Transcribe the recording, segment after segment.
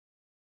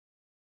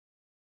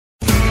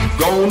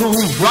Gonna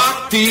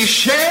rock these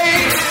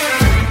shades,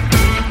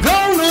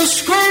 gonna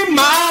scream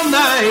my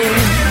name,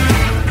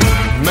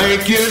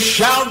 make you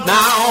shout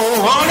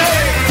now,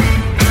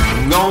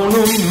 honey,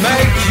 gonna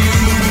make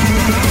you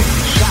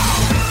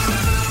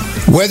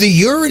shout. Whether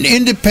you're an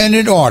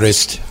independent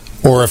artist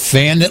or a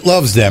fan that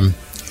loves them,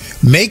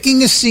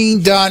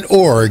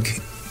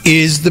 MakingAScene.org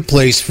is the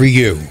place for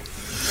you.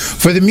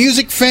 For the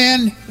music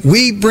fan,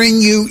 we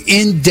bring you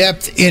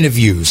in-depth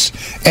interviews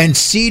and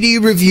CD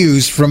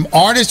reviews from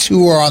artists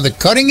who are on the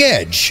cutting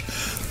edge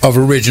of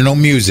original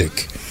music.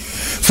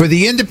 For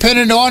the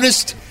independent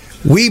artist,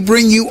 we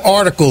bring you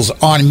articles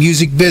on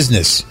music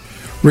business,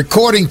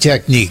 recording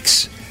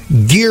techniques,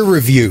 gear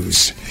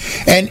reviews,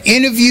 and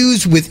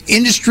interviews with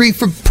industry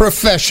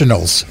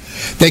professionals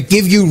that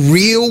give you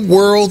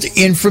real-world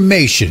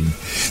information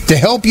to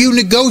help you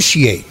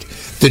negotiate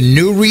the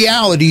new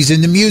realities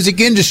in the music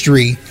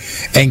industry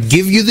and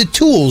give you the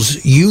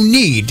tools you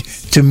need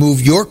to move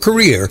your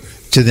career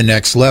to the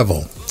next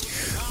level.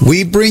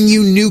 We bring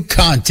you new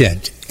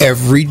content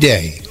every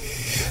day.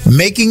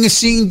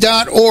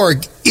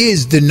 MakingAScene.org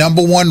is the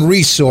 #1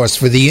 resource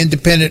for the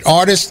independent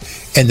artists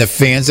and the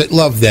fans that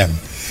love them.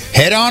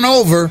 Head on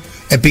over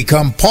and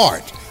become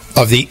part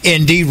of the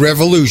indie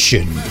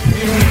revolution.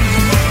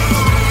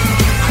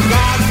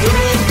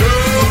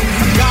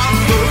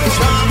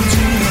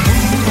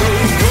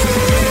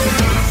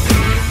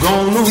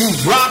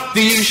 Rock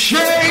these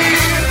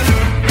shades,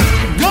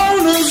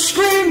 gonna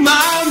scream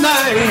my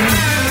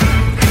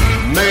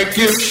name, make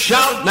you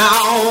shout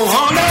now,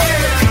 honey,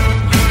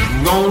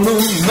 gonna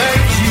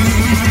make you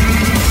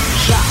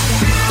shout,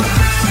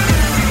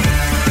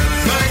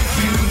 make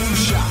you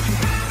shout,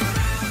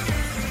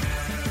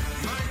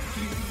 make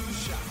you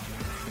shout.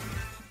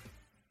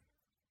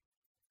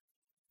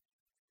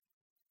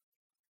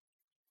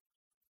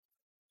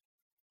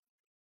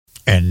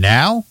 And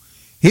now,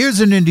 here's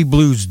an Indie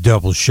Blues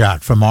double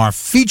shot from our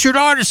featured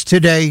artist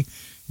today,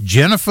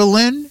 Jennifer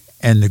Lynn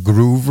and the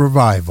Groove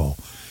Revival.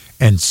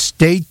 And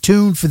stay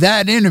tuned for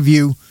that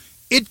interview.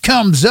 It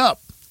comes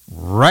up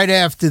right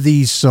after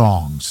these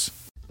songs.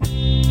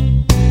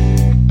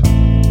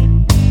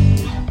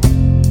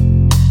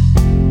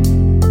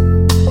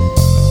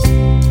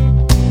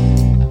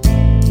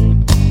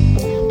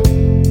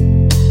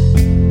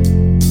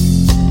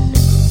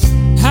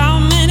 How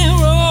many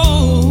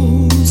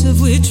roads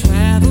have we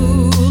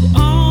traveled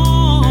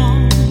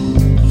on?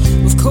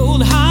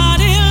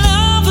 Cold-hearted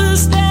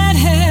lovers that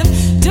have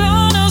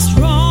done us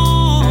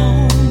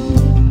wrong.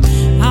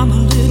 I'm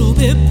a little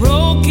bit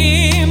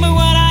broken, but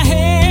what I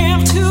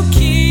have to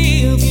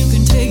give, you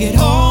can take it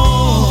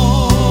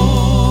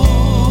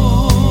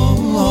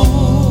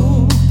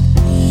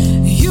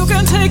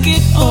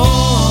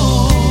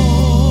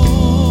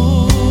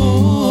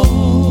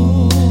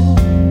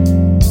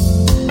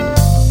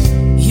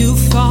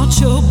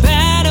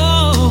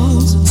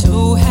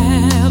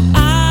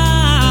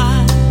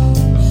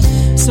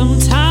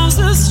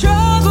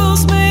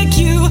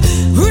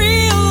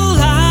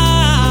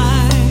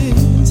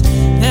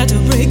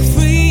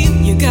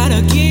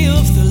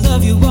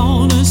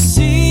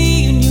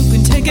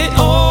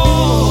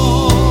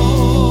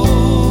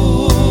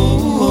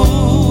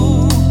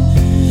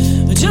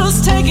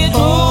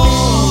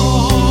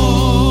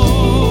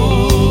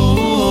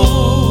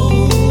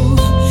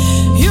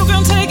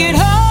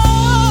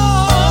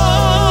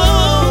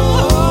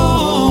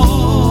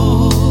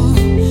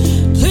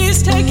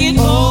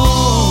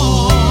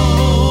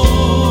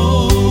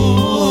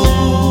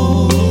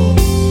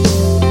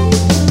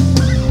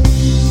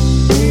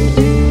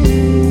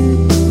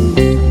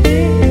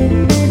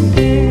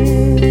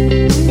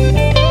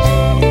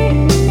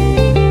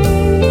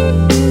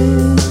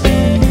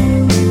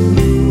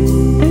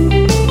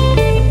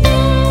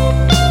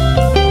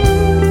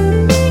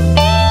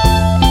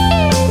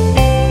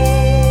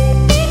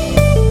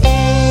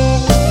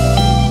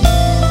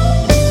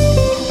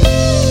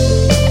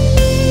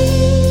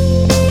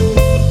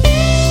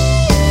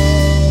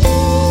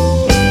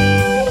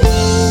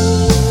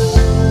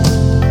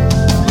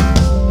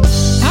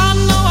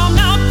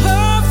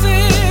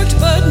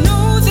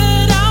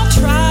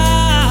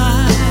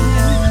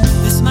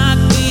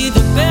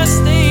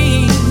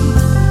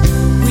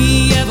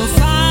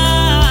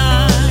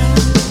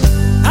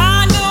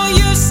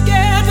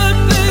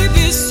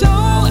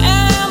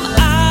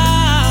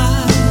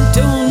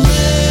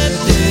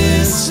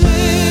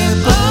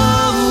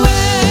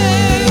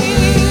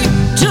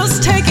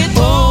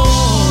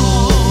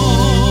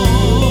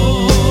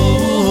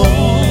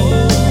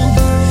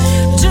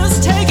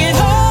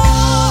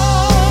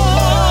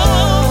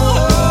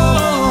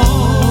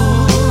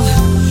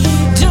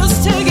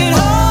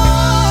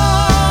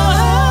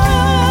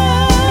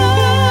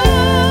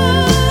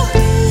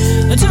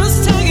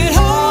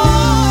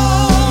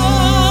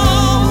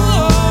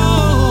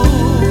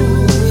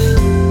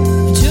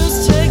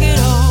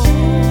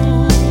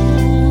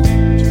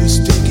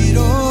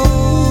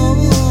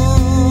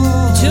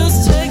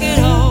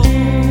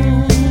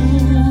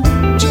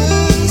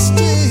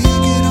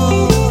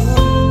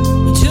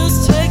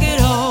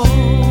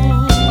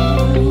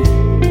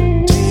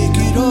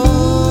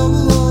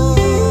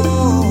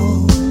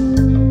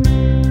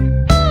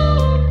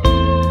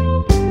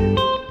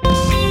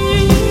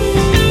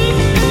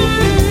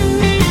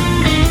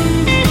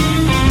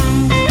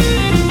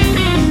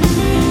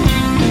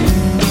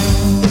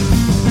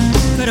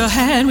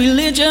had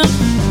religion,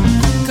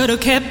 could have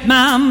kept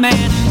my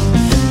man,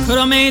 could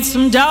have made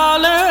some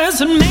dollars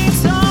and made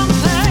some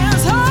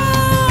plans.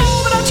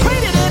 Oh, but I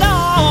traded it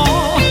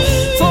all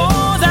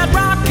for that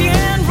rock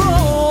and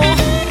roll.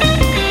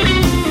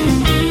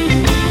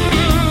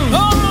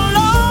 Oh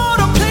Lord,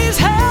 oh, please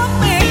help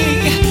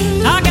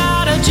me, I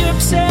got a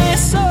gypsy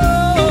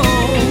soul.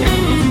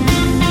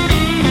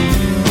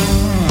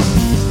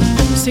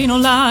 Seen a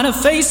lot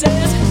of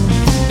faces,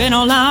 been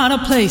a lot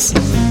of places.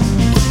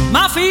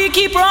 My feet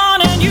keep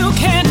running, you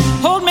can't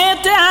hold me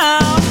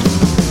down.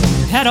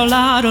 Had a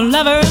lot of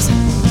lovers,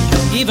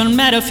 even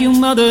met a few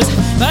mothers,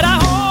 but I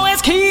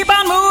always keep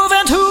on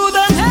moving to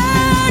the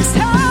next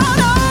town.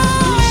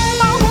 Oh,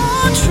 my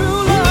one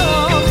true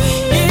love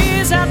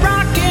is that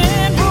rock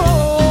and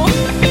roll.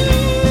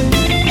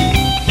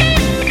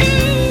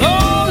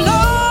 Oh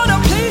Lord,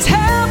 oh, please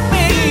help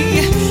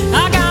me,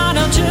 I got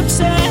a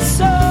gypsy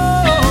soul.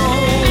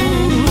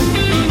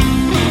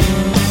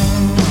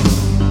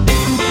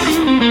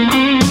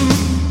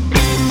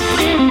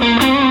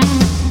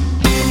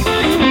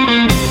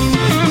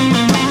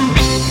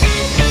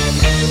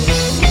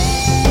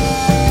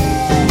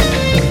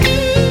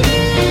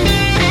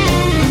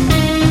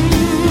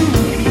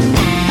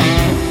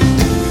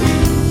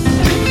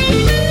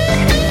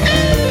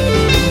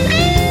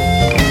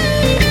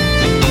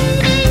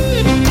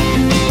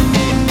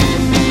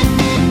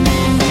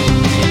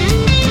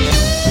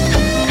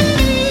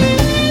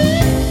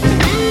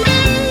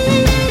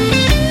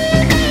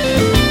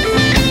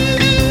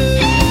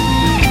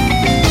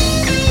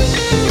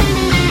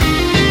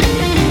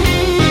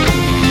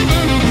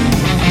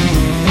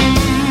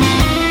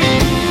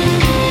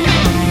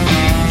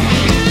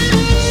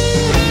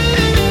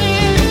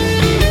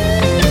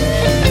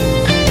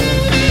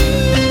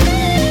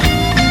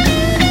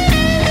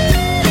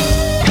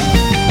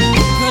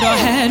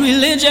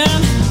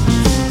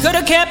 Could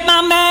have kept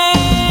my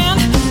man,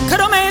 could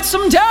have made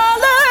some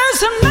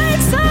dollars and made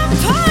some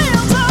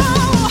plans.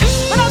 Oh,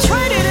 but I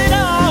traded it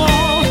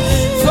all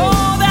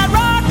for that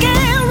rock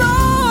and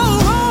roll.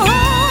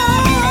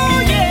 Oh,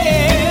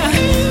 yeah.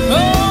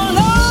 Oh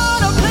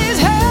Lord, oh, please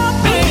help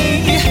me,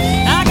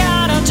 I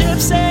got a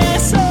gypsy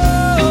soul.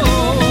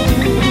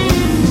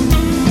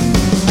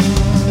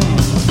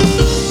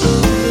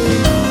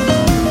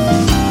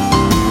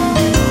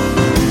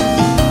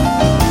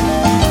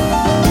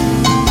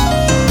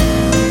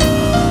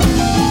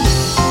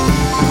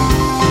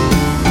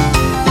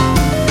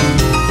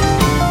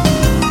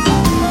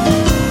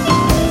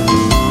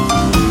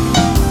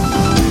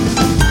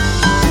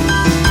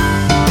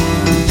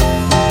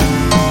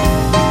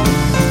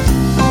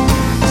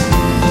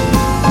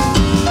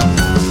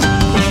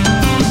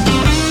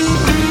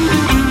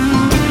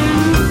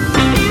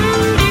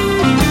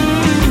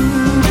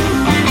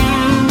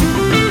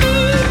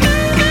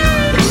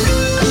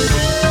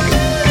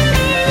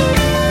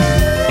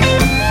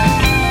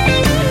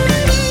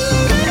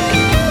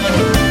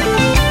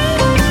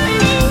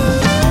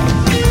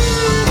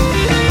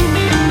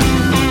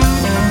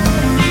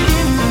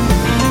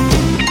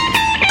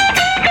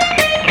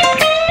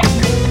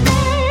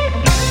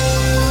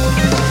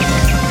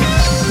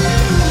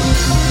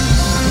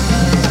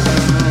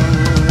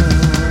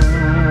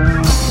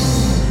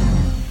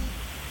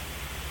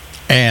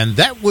 And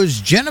that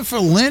was Jennifer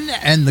Lynn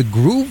and the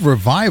Groove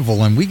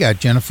Revival. And we got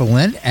Jennifer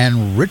Lynn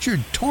and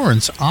Richard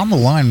Torrance on the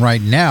line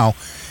right now.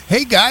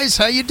 Hey, guys,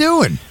 how you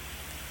doing?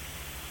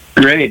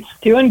 Great.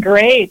 Doing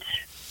great.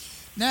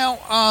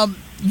 Now,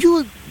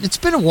 it's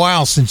been a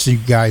while since you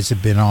guys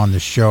have been on the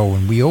show,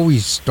 and we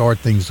always start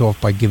things off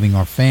by giving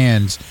our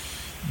fans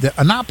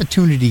an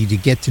opportunity to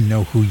get to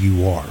know who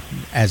you are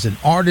as an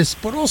artist,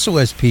 but also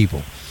as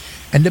people.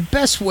 And the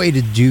best way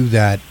to do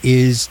that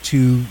is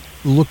to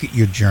look at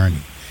your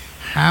journey,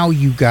 how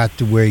you got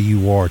to where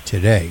you are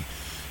today.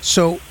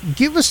 So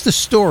give us the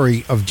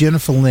story of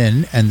Jennifer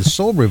Lynn and the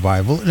Soul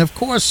Revival, and of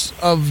course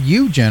of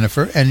you,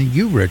 Jennifer, and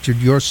you, Richard,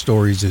 your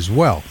stories as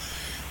well.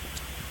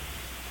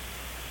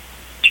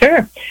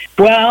 Sure.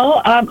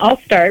 Well, I'll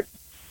start.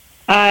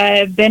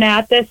 I've been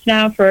at this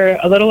now for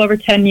a little over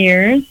 10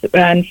 years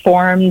and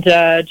formed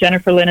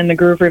Jennifer Lynn and the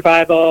Groove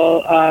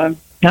Revival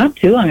not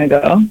too long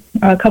ago,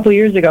 a couple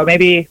years ago,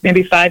 maybe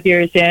 5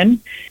 years in.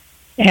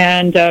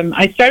 And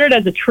I started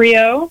as a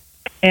trio,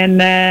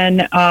 and then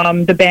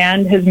the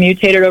band has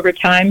mutated over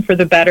time for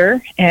the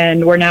better,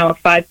 and we're now a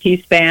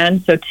 5-piece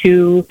band, so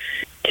two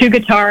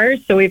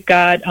guitars. So we've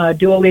got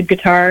dual lead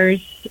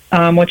guitars,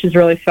 which is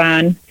really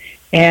fun,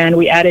 and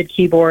we added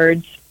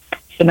keyboards.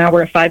 So now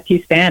we're a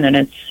 5-piece band,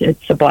 and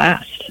it's a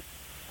blast.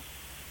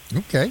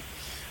 Okay.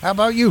 How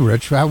about you,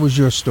 Rich? How was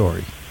your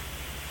story?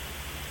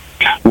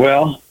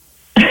 Well,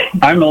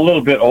 I'm a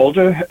little bit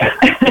older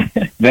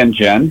than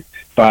Jen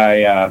by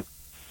a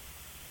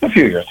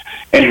few years.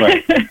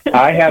 Anyway,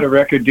 I had a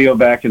record deal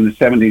back in the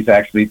 70s,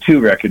 actually 2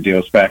 record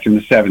deals back in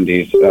the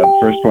 70s. The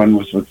first one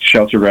was with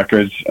Shelter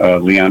Records,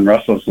 Leon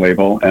Russell's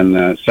label, and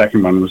the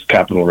second one was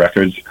Capitol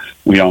Records.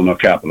 We all know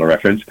Capitol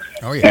Records.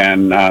 Oh, yeah.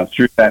 And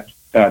through that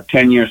a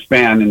 10-year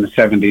span in the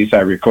 70s,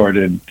 I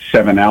recorded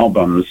 7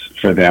 albums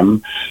for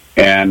them.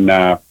 And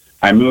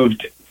I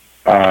moved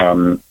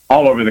all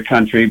over the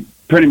country,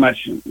 pretty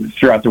much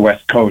throughout the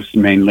West Coast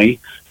mainly,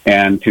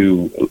 and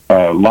to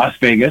Las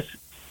Vegas.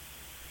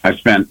 I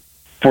spent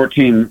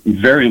 14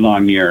 very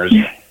long years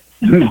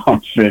in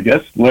Las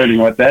Vegas, learning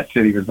what that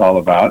city was all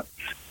about.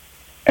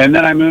 And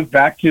then I moved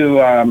back to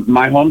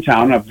my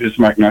hometown of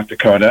Bismarck, North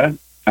Dakota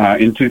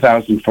in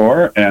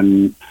 2004.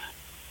 And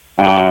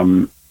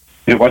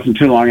it wasn't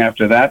too long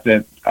after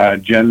that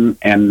Jen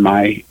and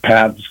my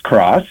paths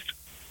crossed.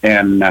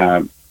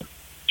 And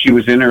she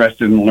was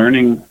interested in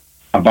learning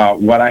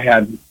about what I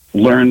had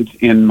learned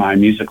in my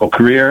musical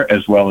career,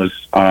 as well as,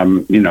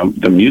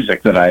 the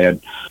music that I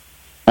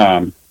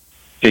had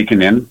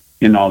taken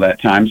in all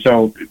that time.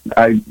 So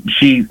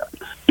she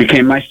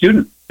became my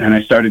student, and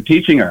I started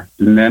teaching her.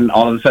 And then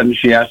all of a sudden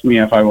she asked me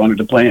if I wanted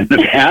to play in the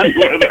band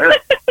with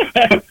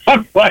her.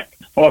 I'm like,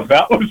 well,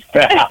 that was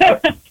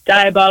bad.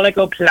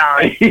 Diabolical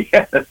plan.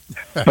 Yes.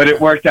 But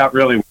it worked out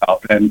really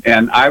well.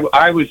 And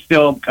I was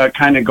still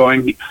kind of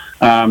going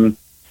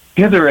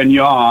hither and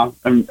yaw.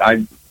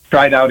 I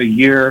tried out a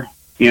year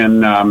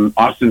in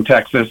Austin,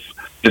 Texas,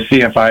 to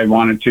see if I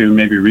wanted to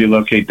maybe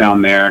relocate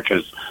down there,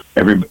 because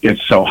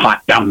it's so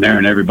hot down there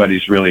and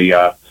everybody's really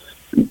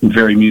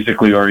very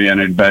musically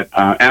oriented. But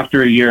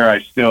after a year,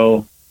 I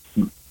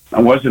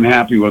wasn't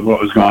happy with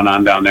what was going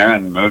on down there,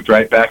 and moved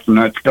right back to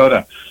North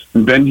Dakota,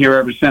 and been here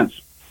ever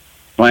since,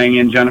 playing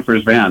in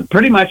Jennifer's band.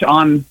 Pretty much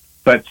on,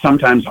 but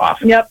sometimes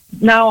off. Yep,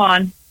 now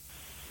on.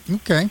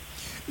 Okay.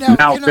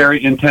 Now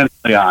very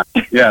intensely on,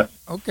 yes.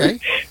 Okay.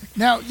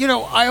 Now,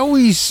 I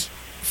always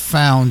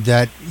found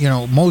that,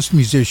 most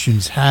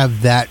musicians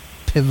have that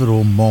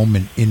pivotal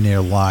moment in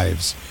their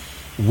lives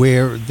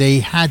where they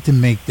had to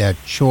make that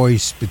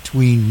choice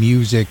between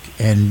music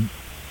and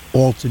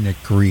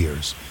alternate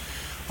careers.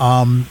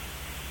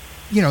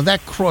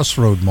 That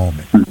crossroad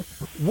moment.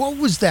 What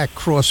was that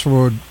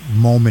crossroad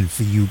moment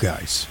for you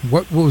guys?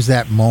 What was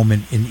that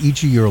moment in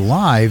each of your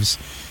lives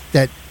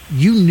that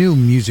you knew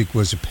music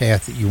was a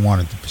path that you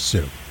wanted to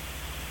pursue?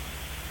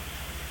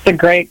 It's a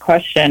great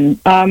question.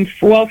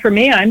 Well, for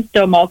me, I'm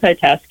still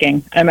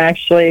multitasking. I'm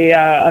actually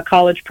a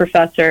college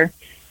professor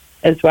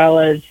as well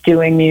as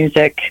doing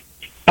music.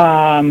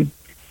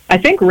 I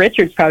think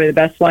Richard's probably the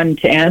best one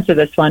to answer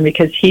this one,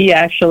 because he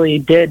actually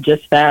did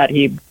just that.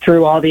 He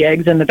threw all the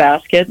eggs in the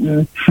basket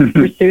and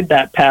pursued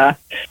that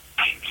path.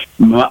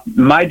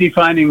 My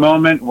defining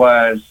moment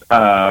was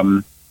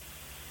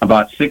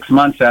about 6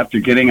 months after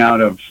getting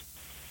out of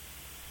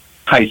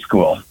high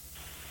school,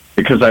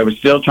 because I was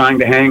still trying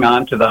to hang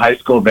on to the high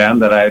school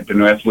band that I had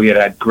been with. We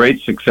had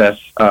great success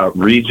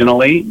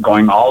regionally,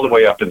 going all the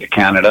way up into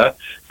Canada,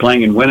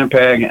 playing in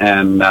Winnipeg,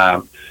 and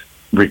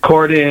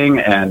recording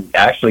and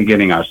actually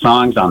getting our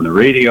songs on the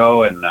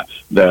radio and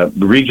the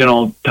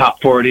regional top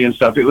 40 and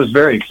stuff. It was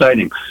very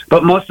exciting.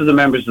 But most of the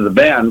members of the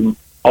band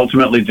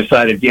ultimately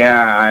decided,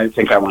 I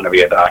think I want to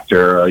be a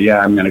doctor, or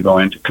I'm going to go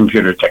into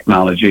computer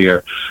technology.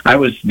 Or I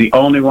was the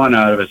only one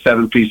out of a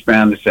 7-piece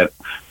band that said,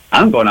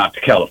 I'm going out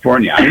to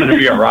California. I'm going to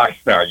be a rock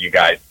star, you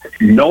guys.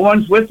 No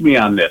one's with me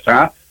on this,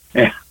 huh?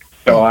 And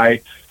so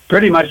I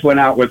pretty much went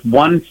out with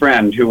one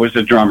friend who was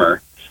a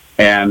drummer,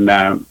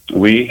 and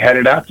we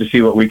headed out to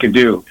see what we could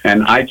do.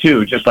 And I,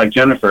 too, just like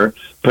Jennifer,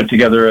 put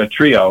together a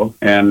trio,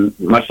 and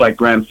much like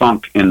Grand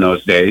Funk in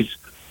those days,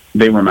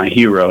 they were my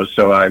heroes.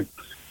 So I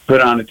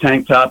put on a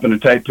tank top and a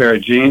tight pair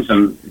of jeans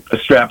and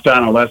strapped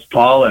on a Les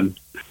Paul,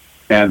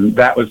 and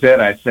that was it.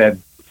 I said,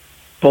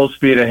 full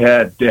speed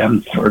ahead,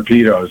 damn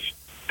torpedoes.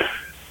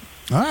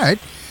 All right.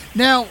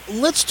 Now,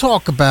 let's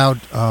talk about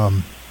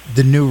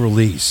the new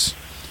release.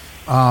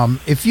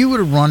 If you were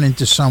to run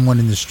into someone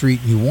in the street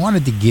and you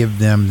wanted to give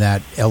them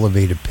that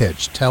elevator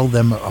pitch, tell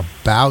them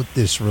about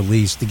this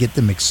release to get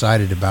them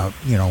excited about,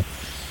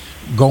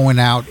 going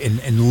out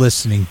and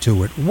listening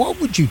to it, what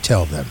would you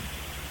tell them?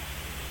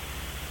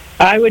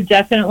 I would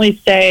definitely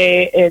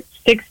say it's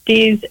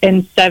 60s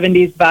and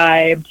 70s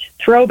vibed,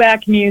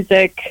 throwback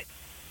music,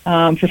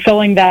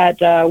 fulfilling that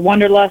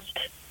wanderlust.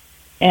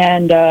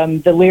 And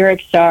the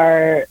lyrics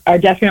are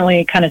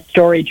definitely kind of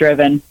story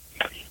driven.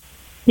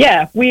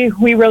 Yeah, we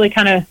really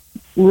kind of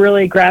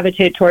really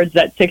gravitate towards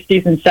that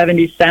 60s and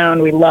 70s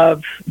sound. We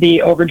love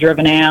the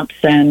overdriven amps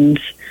and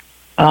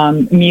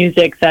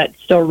music that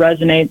still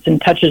resonates and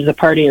touches the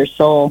part of your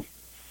soul.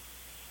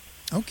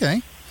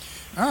 Okay.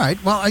 All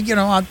right.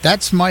 Well,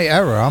 that's my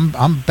era.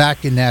 I'm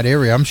back in that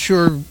area. I'm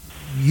sure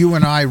you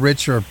and I,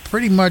 Rich, are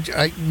pretty much,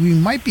 we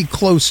might be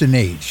close in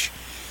age.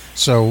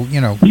 So,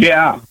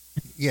 Yeah.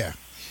 Yeah.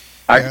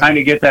 I kind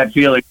of get that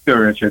feeling too,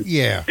 Richard.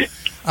 Yeah.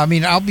 I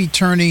mean, I'll be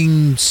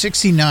turning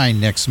 69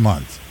 next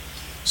month.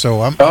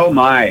 So I'm. Oh,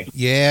 my.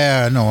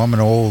 Yeah, no, I'm an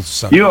old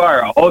sucker. You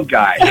are an old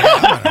guy. Yeah,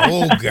 I'm an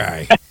old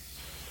guy.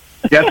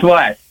 Guess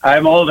what?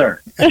 I'm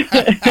older.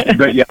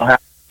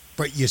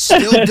 But you're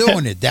still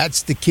doing it.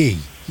 That's the key.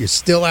 You're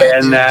still out there.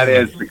 And that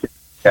is.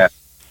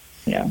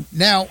 Yeah.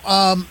 Now,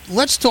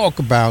 let's talk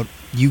about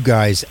you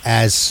guys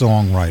as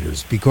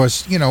songwriters,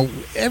 because,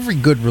 every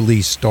good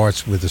release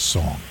starts with a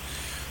song.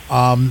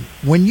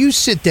 When you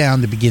sit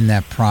down to begin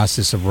that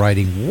process of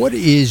writing, what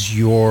is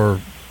your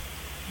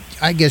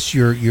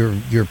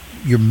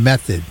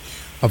method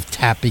of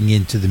tapping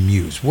into the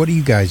muse? What do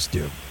you guys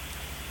do?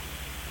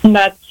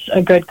 That's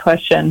a good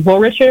question. Well,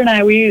 Richard and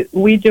I,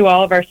 we do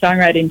all of our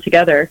songwriting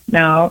together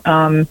now.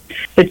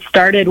 It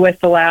started with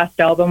the last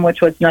album,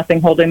 which was Nothing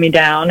Holding Me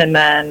Down, and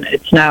then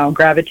it's now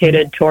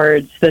gravitated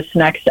towards this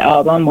next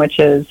album, which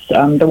is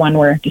the one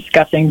we're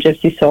discussing,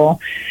 Gypsy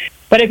Soul.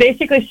 But it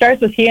basically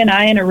starts with he and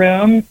I in a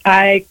room.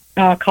 I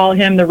call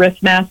him the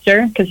riff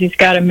master because he's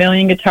got a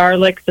million guitar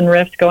licks and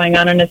riffs going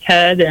on in his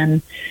head,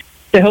 and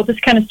so he'll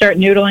just kind of start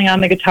noodling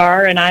on the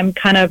guitar, and I'm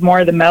kind of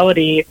more the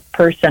melody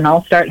person.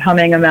 I'll start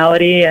humming a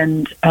melody,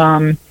 and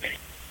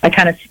I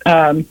kind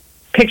of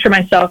picture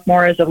myself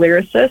more as a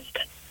lyricist.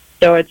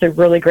 So it's a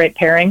really great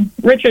pairing.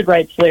 Richard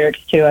writes lyrics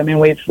too. I mean,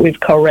 we've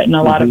co-written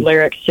a lot of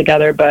lyrics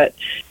together, but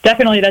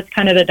definitely that's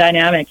kind of the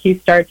dynamic. He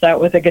starts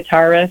out with a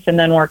guitar riff, and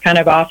then we're kind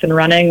of off and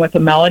running with a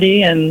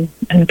melody, and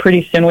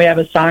pretty soon we have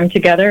a song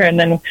together, and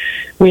then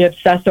we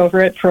obsess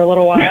over it for a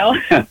little while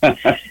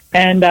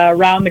and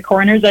round the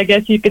corners, I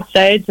guess you could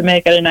say, to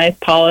make it a nice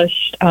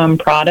polished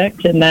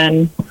product, and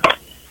then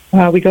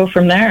we go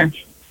from there.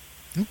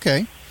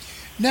 Okay.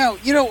 Now,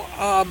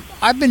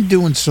 I've been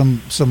doing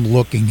some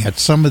looking at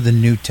some of the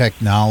new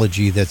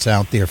technology that's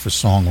out there for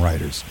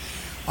songwriters.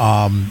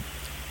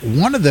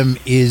 One of them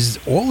is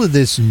all of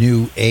this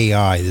new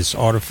AI, this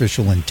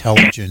artificial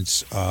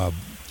intelligence.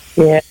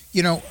 Yeah.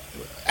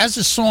 As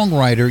a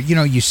songwriter,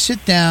 you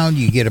sit down,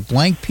 you get a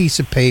blank piece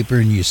of paper,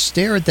 and you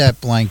stare at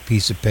that blank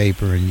piece of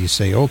paper, and you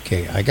say,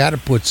 okay, I got to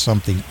put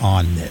something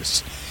on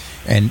this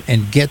and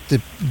get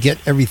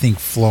everything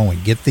flowing,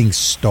 get things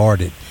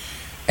started.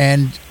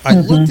 And I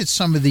looked at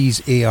some of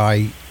these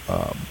AI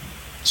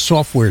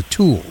software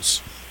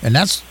tools, and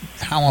that's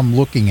how I'm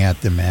looking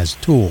at them, as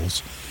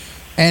tools.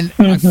 And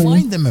I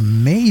find them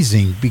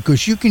amazing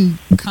because you can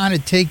kind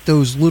of take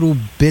those little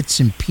bits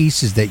and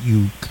pieces that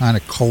you kind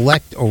of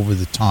collect over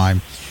the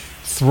time,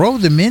 throw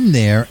them in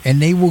there, and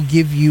they will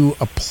give you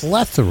a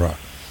plethora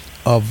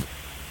of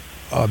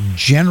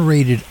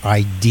generated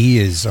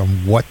ideas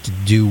on what to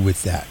do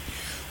with that.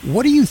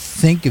 What do you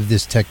think of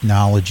this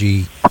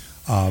technology?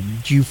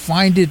 Do you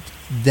find it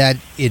that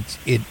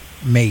it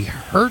may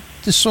hurt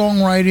the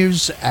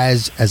songwriters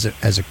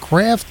as a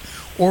craft,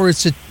 or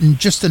is it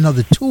just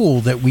another tool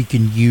that we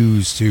can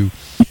use to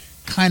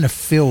kind of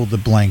fill the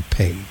blank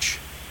page?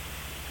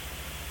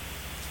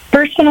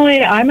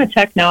 Personally, I'm a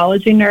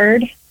technology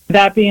nerd.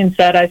 That being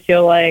said, I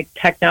feel like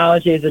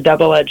technology is a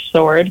double-edged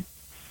sword.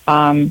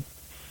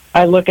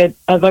 I look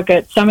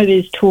at some of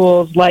these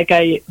tools like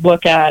I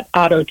look at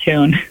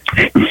auto-tune.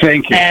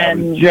 Thank you. I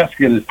was just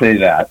going to say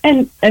that.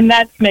 And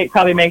that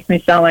probably makes me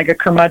sound like a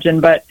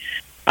curmudgeon, but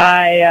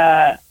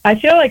I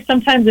feel like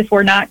sometimes if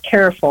we're not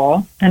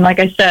careful, and like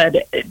I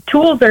said,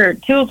 tools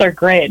are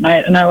great,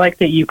 and I like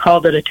that you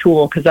called it a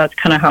tool, because that's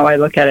kind of how I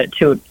look at it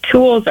too.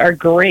 Tools are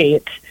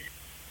great,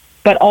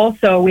 but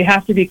also we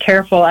have to be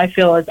careful, I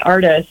feel, as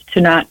artists,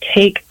 to not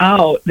take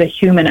out the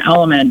human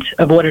element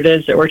of what it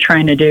is that we're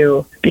trying to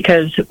do.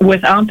 Because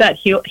without that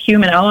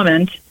human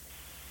element,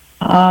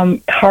 how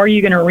are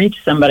you going to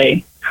reach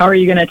somebody? How are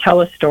you going to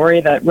tell a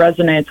story that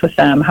resonates with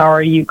them? How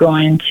are you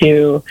going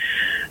to,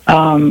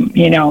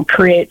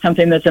 create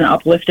something that's an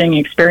uplifting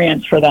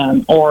experience for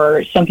them,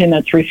 or something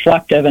that's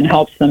reflective and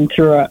helps them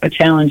through a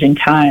challenging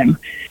time?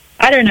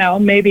 I don't know.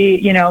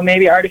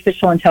 Maybe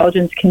artificial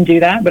intelligence can do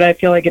that, but I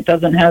feel like it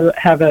doesn't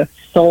have a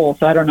soul.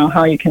 So I don't know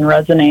how you can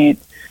resonate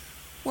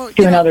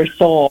to another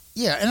soul.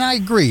 Yeah, and I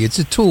agree. It's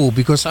a tool,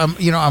 because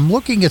I'm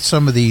looking at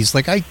some of these.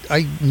 Like I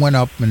went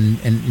up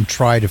and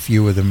tried a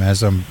few of them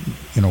as I'm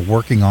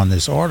working on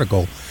this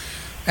article,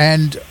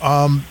 and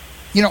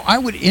I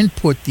would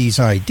input these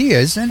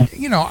ideas, and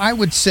I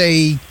would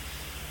say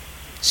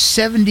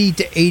 70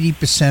 to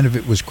 80% of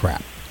it was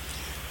crap.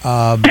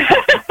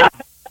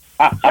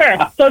 Sure.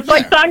 So it's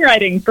like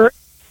songwriting.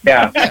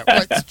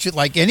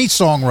 Like any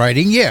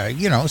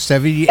songwriting,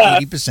 70 to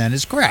 80%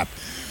 is crap.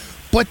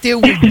 But there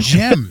were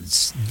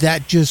gems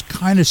that just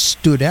kind of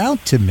stood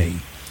out to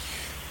me.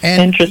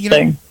 And,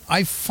 interesting.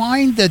 I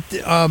find that,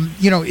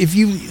 if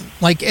you,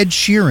 like Ed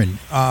Sheeran,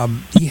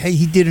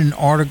 he did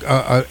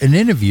an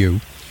interview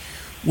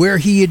where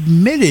he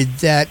admitted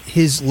that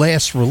his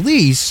last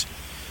release,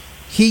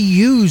 he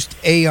used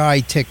AI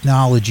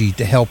technology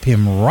to help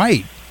him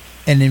write.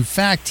 And in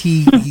fact,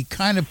 he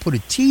kind of put a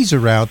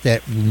teaser out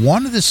that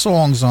one of the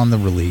songs on the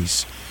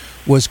release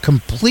was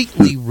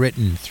completely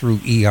written through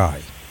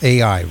AI.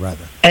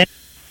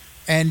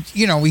 And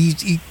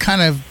he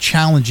kind of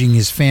challenging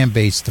his fan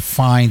base to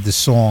find the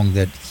song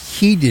that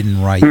he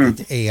didn't write, that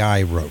the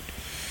AI wrote.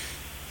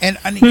 And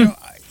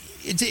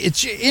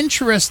it's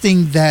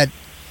interesting that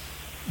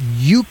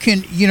you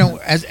can,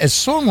 as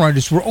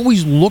songwriters, we're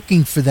always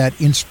looking for that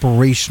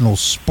inspirational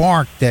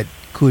spark that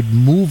could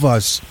move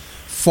us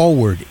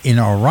forward in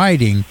our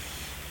writing,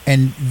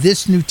 and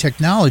this new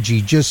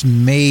technology just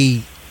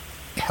may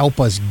help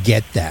us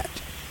get that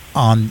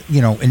on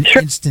an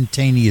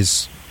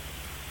instantaneous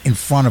in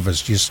front of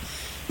us. Just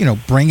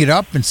bring it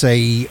up and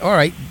say, all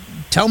right,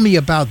 tell me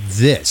about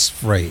this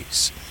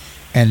phrase.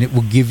 And it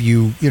will give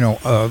you,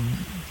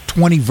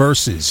 20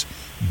 verses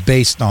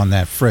based on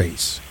that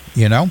phrase,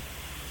 And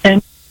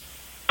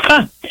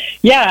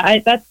yeah,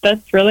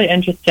 that's really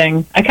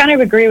interesting. I kind of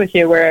agree with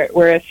you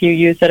where if you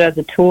use it as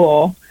a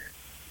tool,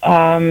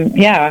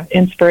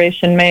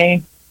 inspiration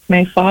may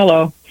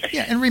follow.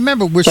 Yeah, and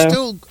remember, we're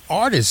still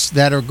artists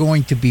that are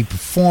going to be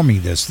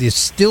performing this. There's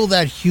still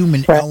that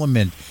human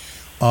element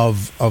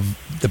of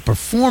the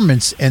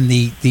performance and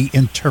the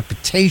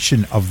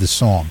interpretation of the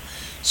song.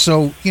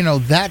 So,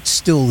 that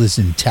still is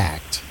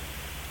intact.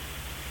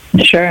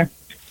 Sure.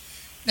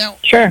 Now,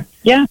 sure.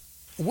 Yeah.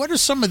 What are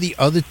some of the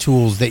other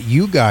tools that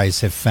you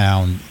guys have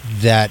found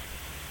that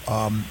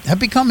have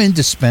become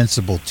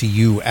indispensable to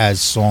you as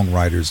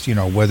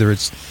songwriters? Whether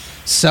it's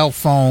cell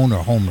phone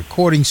or home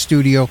recording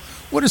studio.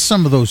 What are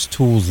some of those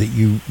tools that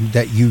you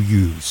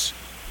use?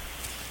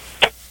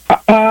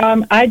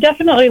 I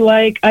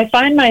definitely I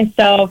find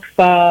myself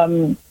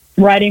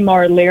writing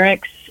more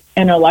lyrics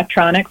in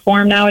electronic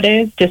form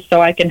nowadays, just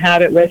so I can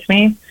have it with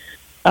me,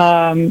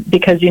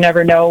 because you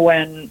never know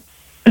when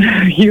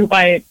you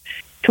might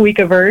tweak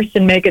a verse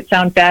and make it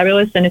sound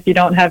fabulous, and if you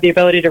don't have the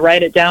ability to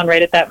write it down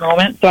right at that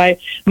moment. So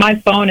my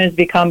phone has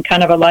become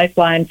kind of a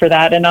lifeline for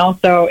that, and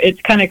also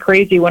it's kind of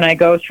crazy when I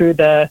go through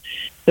the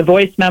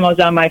voice memos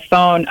on my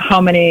phone, how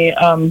many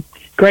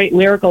great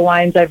lyrical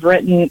lines I've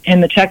written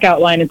in the checkout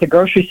line at the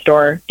grocery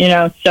store,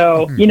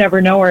 so you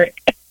never know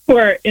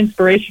where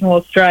inspiration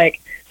will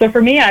strike. So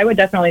for me, I would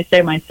definitely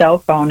say my cell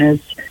phone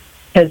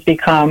has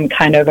become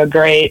kind of a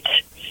great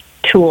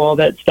tool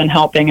that's been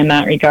helping in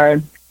that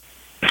regard.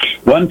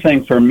 One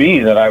thing for me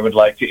that I would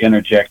like to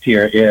interject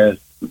here is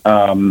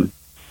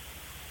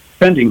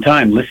spending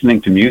time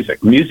listening to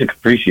music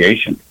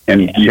appreciation.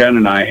 And Jen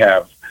and I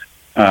have,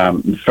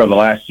 for the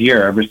last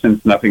year, ever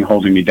since Nothing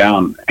Holding Me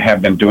Down,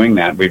 have been doing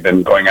that. We've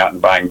been going out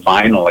and buying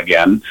vinyl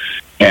again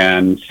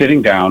and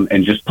sitting down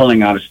and just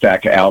pulling out a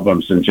stack of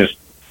albums and just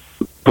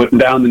putting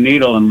down the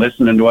needle and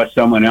listening to what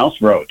someone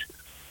else wrote.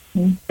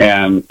 Mm-hmm.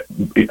 And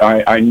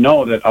I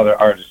know that other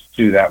artists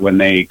do that when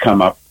they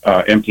come up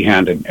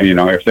empty-handed.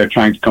 If they're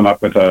trying to come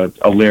up with a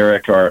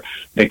lyric, or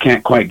they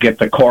can't quite get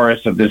the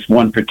chorus of this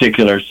one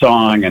particular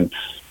song, and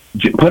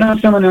put on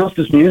someone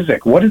else's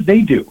music. What did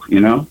they do?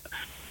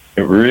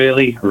 It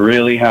really,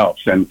 really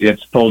helps, and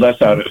it's pulled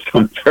us out of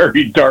some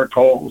very dark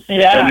holes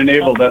and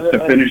enabled us to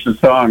finish a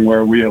song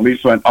where we at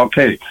least went,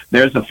 okay,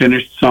 there's a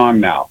finished song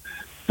now.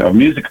 So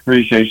music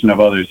appreciation of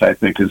others, I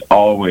think, is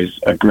always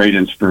a great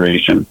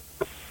inspiration.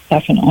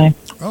 Definitely.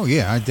 Oh,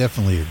 yeah, I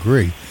definitely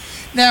agree.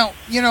 Now,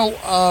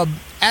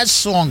 as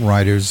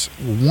songwriters,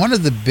 one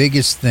of the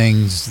biggest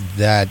things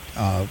that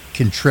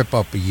can trip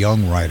up a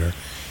young writer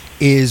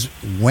is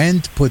when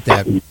to put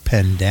that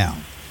pen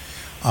down.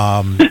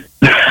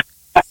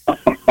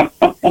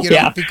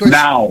 Because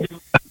now.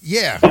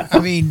 Yeah, I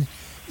mean,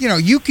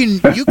 you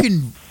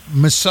can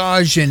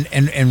massage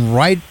and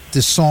write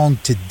the song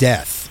to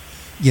death,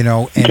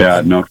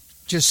 and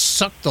just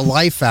suck the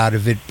life out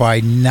of it by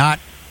not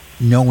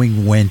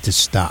knowing when to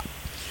stop.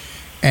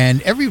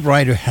 And every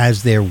writer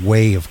has their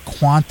way of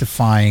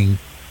quantifying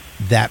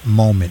that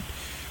moment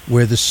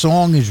where the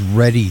song is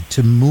ready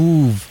to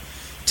move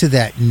to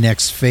that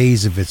next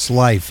phase of its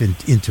life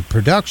into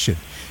production.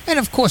 And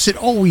of course, it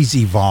always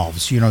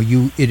evolves.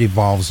 It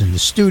evolves in the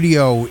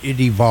studio. It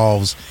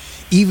evolves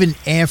even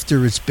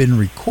after it's been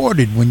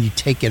recorded. When you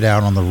take it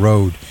out on the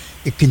road,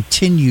 it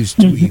continues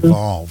to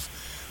evolve.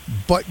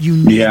 But you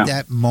need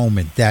that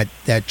moment, that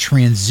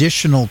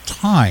transitional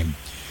time.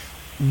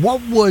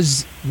 What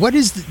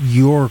is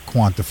your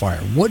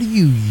quantifier? What do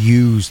you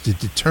use to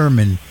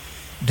determine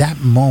that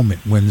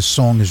moment when the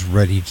song is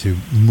ready to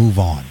move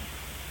on?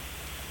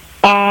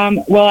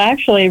 Well,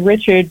 actually,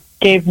 Richard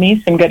gave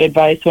me some good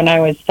advice when I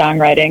was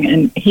songwriting,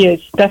 and he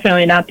is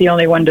definitely not the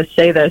only one to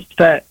say this,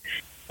 but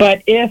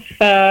if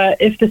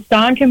the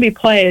song can be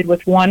played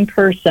with one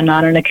person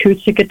on an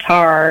acoustic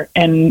guitar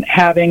and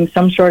having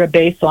some sort of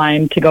bass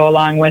line to go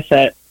along with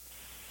it,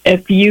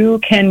 if you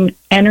can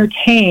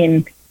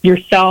entertain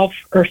yourself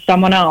or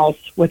someone else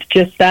with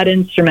just that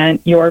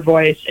instrument, your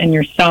voice, and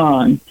your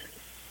song,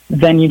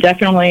 then you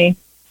definitely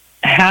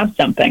have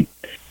something,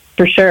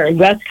 for sure.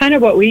 That's kind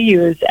of what we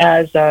use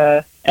as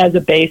a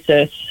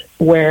basis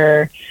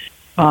where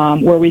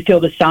we feel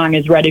the song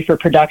is ready for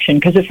production.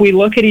 Because if we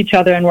look at each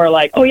other and we're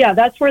like, oh yeah,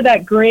 that's where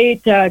that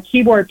great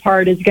keyboard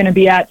part is going to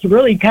be at, to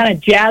really kind of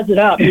jazz it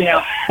up,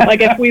 like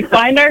if we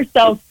find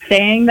ourselves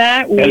saying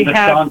that, the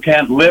song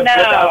can't live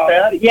without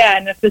that. Yeah,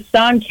 and if the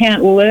song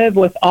can't live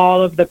with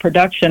all of the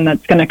production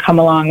that's going to come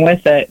along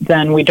with it,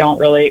 then we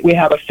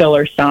have a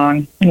filler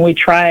song. And we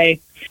try,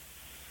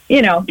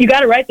 you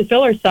got to write the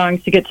filler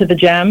songs to get to the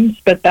gems,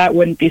 but that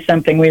wouldn't be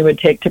something we would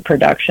take to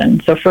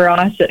production. So for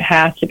us, it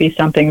has to be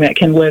something that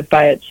can live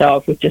by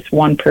itself with just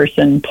one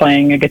person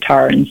playing a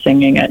guitar and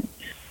singing it.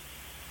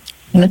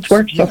 And it's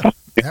worked so far.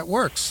 That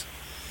works.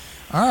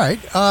 All right.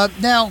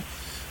 Now,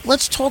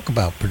 let's talk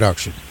about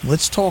production.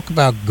 Let's talk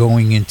about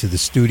going into the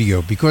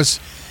studio, because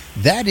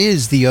that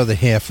is the other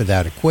half of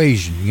that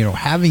equation. You know,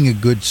 having a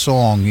good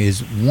song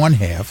is one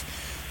half,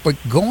 but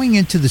going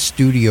into the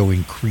studio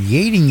and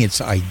creating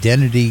its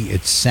identity,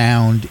 its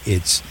sound,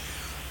 its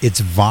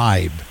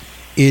vibe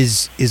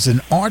is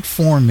an art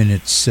form in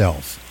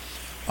itself.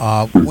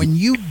 When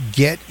you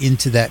get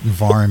into that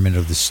environment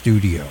of the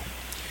studio,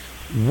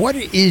 what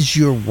is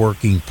your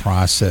working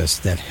process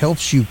that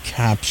helps you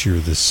capture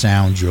the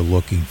sound you're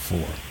looking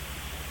for?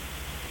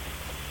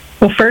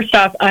 Well, first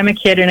off, I'm a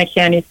kid in a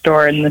candy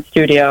store in the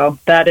studio.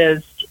 That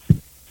is,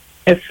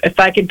 if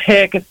I could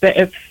pick,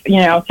 if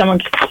you know,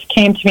 someone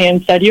came to me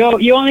and said, you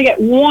only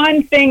get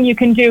one thing you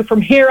can do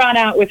from here on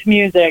out with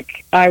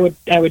music, I would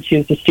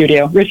choose the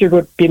studio. Richard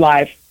would be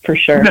live for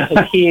sure.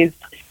 He's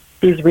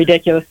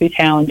ridiculously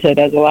talented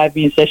as a live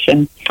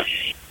musician.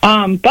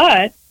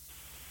 But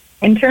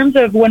in terms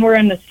of when we're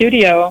in the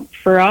studio,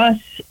 for us,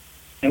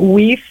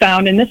 we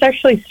found, and this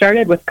actually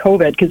started with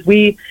COVID, because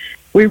we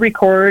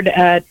record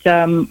at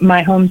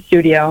my home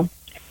studio,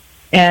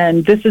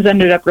 and this has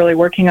ended up really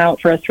working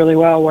out for us really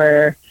well,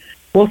 where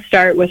we'll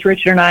start with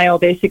Richard and I will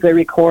basically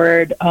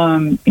record,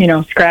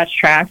 scratch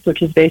tracks,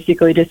 which is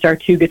basically just our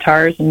two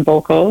guitars and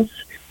vocals.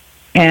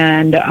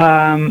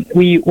 And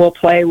we will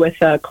play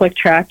with a click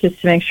track just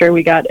to make sure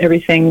we got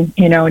everything,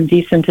 in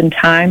decent in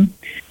time.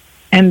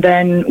 And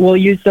then we'll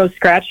use those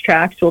scratch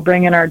tracks. We'll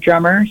bring in our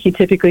drummer. He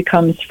typically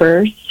comes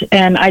first.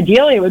 And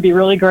ideally, it would be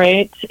really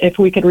great if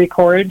we could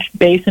record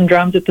bass and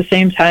drums at the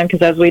same time,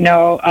 because as we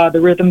know,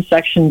 the rhythm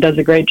section does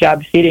a great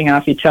job feeding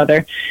off each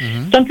other.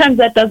 Mm-hmm. Sometimes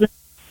that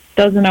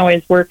doesn't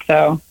always work,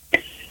 though.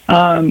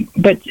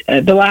 But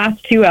the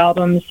last two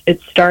albums, it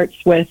starts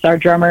with our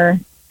drummer.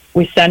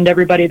 We send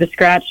everybody the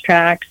scratch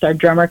tracks. Our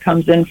drummer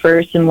comes in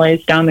first and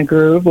lays down the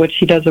groove, which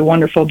he does a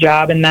wonderful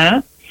job in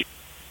that.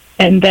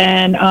 And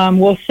then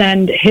we'll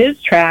send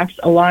his tracks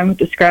along with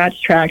the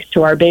scratch tracks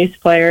to our bass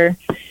player.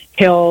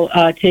 He'll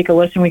take a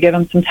listen. We give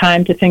him some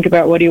time to think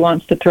about what he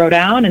wants to throw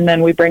down, and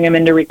then we bring him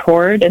in to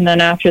record. And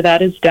then after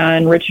that is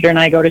done, Richard and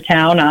I go to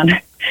town on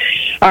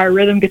our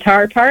rhythm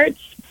guitar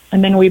parts,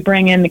 and then we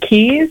bring in the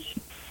keys,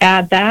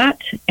 add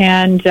that.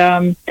 And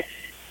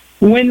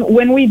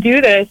when we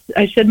do this,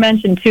 I should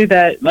mention, too,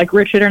 that like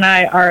Richard and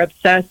I are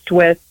obsessed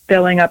with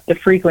filling up the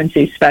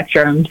frequency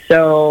spectrum.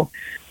 So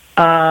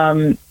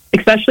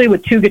especially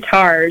with two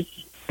guitars,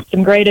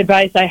 some great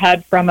advice I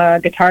had from a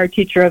guitar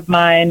teacher of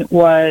mine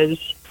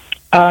was,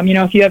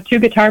 if you have two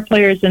guitar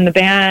players in the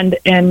band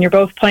and you're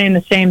both playing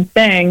the same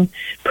thing,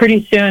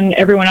 pretty soon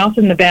everyone else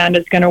in the band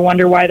is going to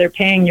wonder why they're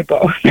paying you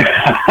both.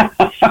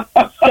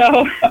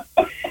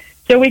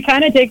 So we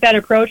kind of take that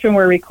approach when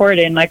we're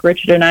recording. Like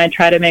Richard and I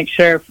try to make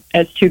sure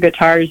as two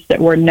guitars that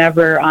we're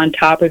never on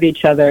top of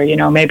each other.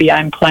 Maybe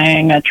I'm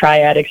playing a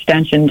triad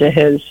extension to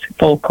his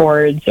full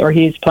chords, or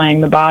he's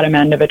playing the bottom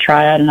end of a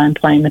triad and I'm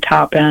playing the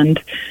top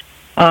end.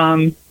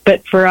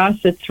 But for us,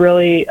 it's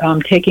really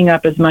taking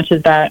up as much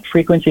of that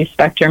frequency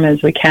spectrum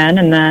as we can,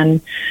 and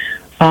then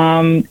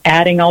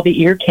adding all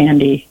the ear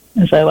candy,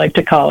 as I like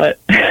to call it.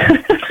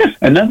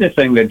 Another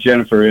thing that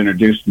Jennifer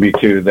introduced me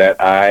to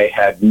that I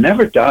had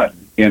never done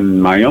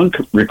in my own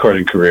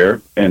recording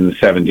career in the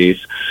 70s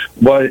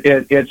was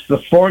it's the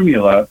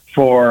formula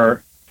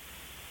for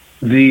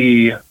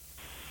the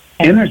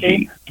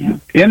energy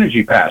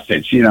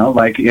passage.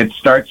 Like it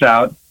starts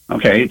out,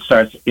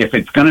 if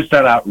it's going to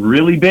start out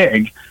really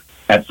big,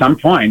 at some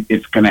point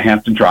it's going to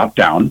have to drop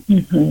down,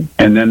 mm-hmm.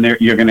 and then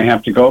you're going to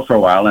have to go for a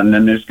while, and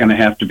then there's going to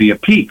have to be a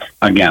peak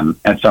again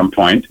at some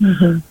point.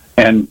 Mm-hmm.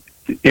 And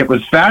it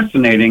was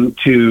fascinating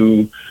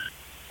to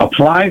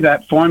apply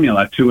that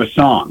formula to a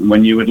song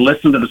when you would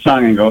listen to the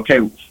song and go, okay,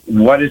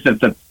 what is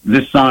it that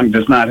this song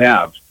does not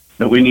have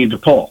that we need to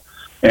pull?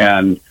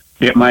 And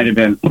it might have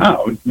been,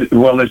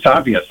 it's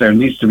obvious. There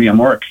needs to be a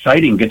more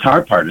exciting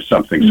guitar part or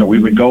something. Mm-hmm. So we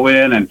would go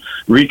in and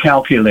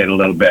recalculate a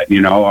little bit,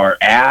 or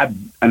add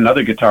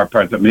another guitar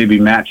part that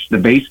maybe matched the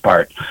bass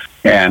part.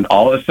 And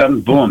all of a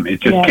sudden, boom, it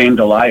just came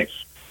to life.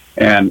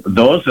 And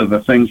those are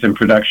the things in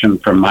production,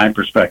 from my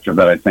perspective,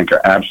 that I think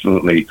are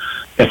absolutely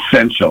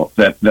essential,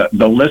 that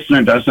the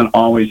listener doesn't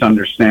always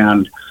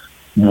understand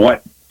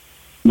what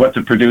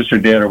the producer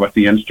did or what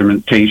the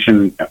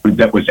instrumentation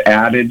that was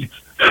added,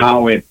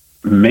 how it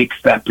makes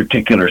that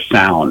particular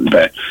sound.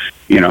 But,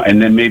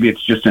 and then maybe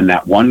it's just in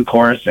that one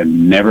chorus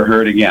and never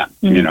heard again,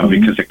 mm-hmm.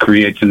 Because it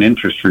creates an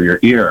interest for your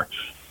ear.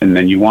 And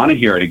then you want to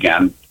hear it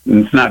again,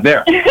 and it's not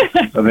there.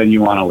 So then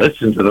you want to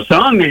listen to the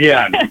song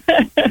again.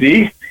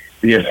 See?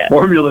 Yes,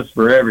 formulas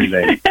for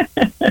everything.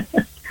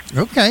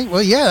 Okay,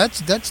 well, yeah,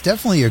 that's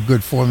definitely a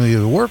good formula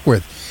to work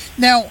with.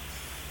 Now,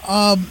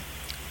 one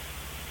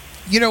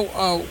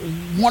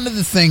of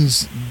the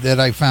things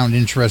that I found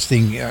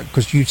interesting,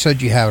 because you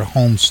said you had a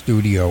home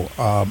studio,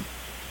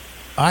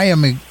 I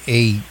am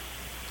a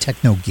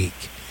techno geek.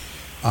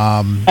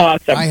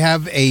 Awesome. I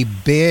have a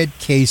bad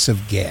case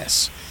of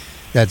gas.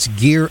 That's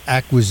gear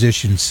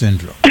acquisition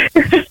syndrome.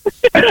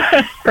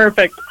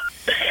 Perfect.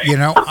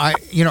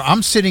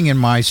 I'm sitting in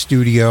my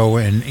studio,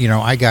 and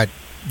I got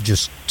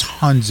just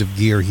tons of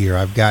gear here.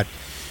 I've got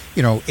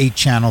 8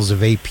 channels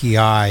of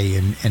API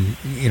and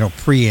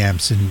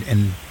preamps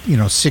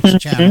and 6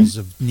 channels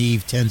of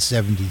Neve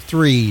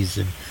 1073s.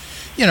 And,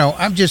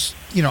 I'm just,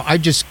 I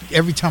just,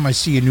 every time I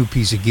see a new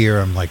piece of gear,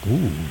 I'm like,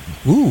 ooh.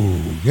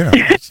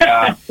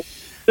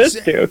 This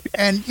too.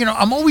 And,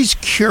 I'm always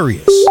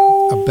curious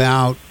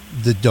about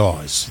the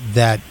DAWs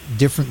that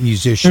different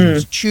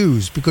musicians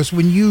choose, because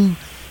when you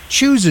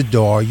choose a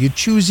DAW, you're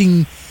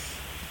choosing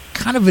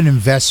kind of an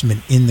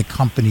investment in the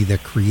company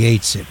that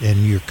creates it,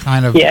 and you're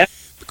kind of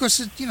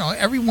because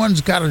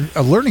everyone's got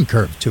a learning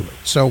curve to it.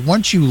 So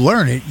once you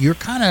learn it, you're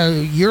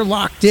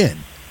locked in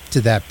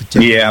to that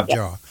particular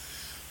DAW.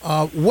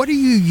 What are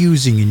you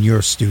using in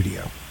your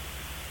studio?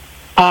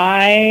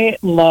 I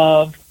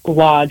love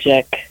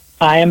Logic.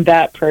 I am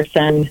that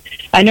person.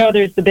 I know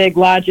there's the big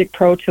Logic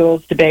Pro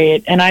Tools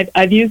debate, and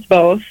I've used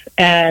both,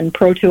 and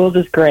Pro Tools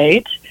is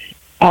great.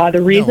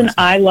 The reason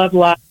I love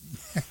Logic...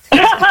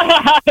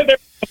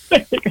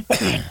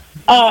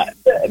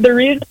 the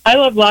reason I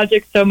love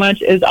Logic so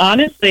much is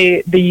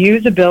honestly the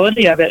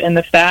usability of it, and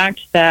the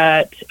fact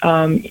that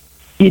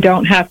you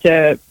don't have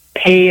to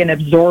pay an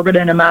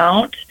exorbitant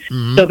amount,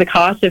 so the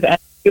cost of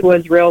entry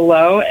was real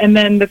low, and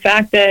then the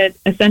fact that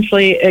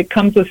essentially it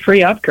comes with free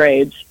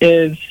upgrades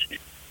is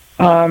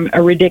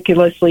a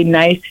ridiculously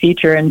nice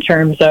feature in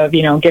terms of,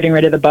 getting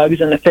rid of the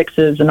bugs and the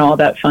fixes and all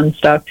that fun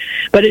stuff.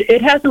 But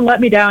it hasn't let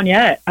me down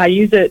yet. I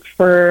use it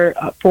for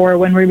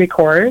when we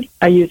record.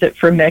 I use it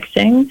for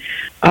mixing.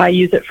 I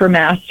use it for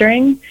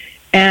mastering.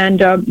 And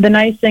the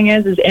nice thing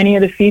is any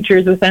of the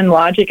features within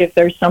Logic, if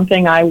there's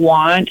something I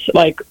want,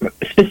 like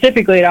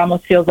specifically it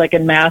almost feels like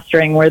in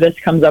mastering where this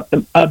comes up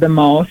the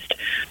most,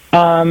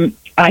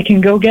 I can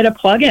go get a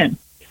plugin.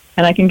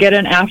 And I can get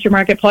an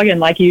aftermarket plugin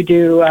like you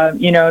do,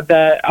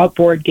 the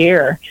outboard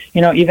gear.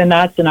 Even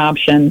that's an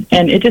option.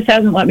 And it just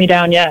hasn't let me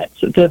down yet,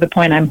 to the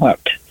point I'm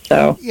hooked.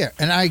 So yeah,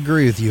 and I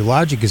agree with you.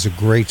 Logic is a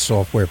great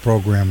software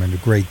program and a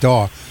great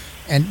DAW.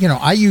 And,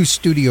 I use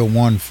Studio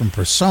One from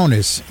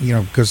Personas,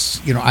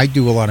 because, I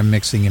do a lot of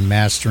mixing and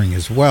mastering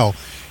as well.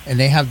 And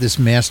they have this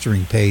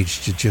mastering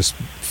page that just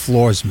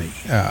floors me,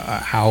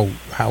 how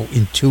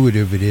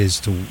intuitive it is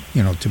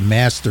to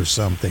master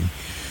something.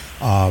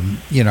 And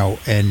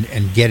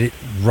get it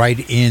right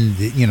in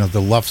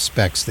the LUF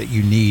specs that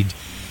you need,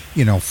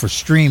 for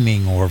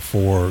streaming or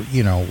for,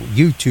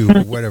 YouTube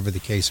or whatever the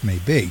case may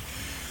be.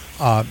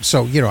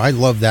 So, I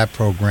love that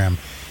program.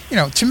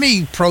 To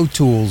me, Pro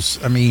Tools,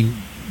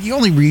 the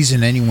only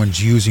reason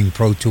anyone's using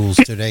Pro Tools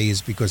today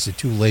is because they're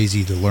too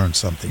lazy to learn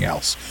something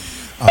else.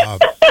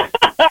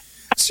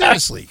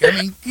 Seriously,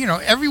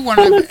 everyone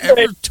I've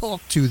ever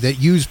talked to that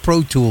use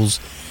Pro Tools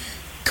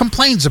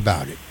complains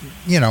about it,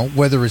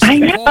 whether it's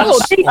the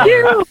cost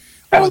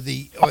or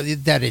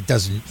that it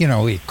doesn't,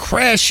 it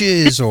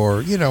crashes or,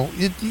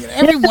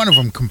 every one of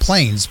them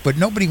complains, but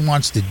nobody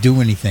wants to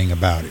do anything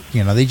about it.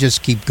 They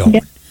just keep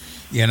going,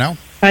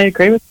 I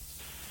agree with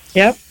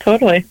you. Yep,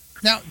 totally.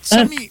 Now,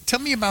 tell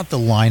me about the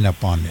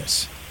lineup on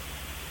this.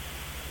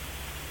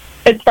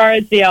 As far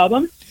as the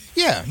album?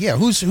 Yeah.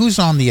 Who's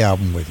on the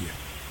album with you?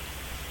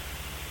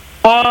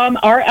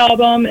 Our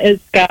album is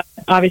got,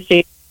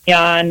 obviously,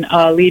 on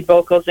lead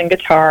vocals and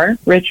guitar.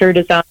 Richard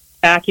is on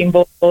backing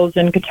vocals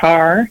and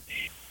guitar.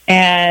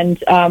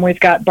 And we've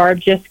got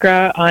Barb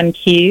Jiskra on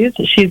keys.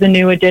 She's a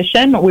new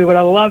addition. We would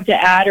have loved to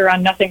add her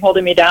on Nothing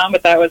Holding Me Down,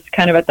 but that was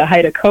kind of at the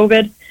height of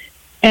COVID.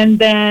 And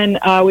then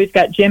we've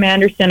got Jim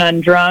Anderson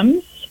on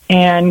drums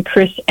and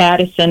Chris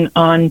Addison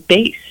on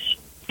bass.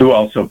 Who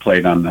also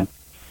played on the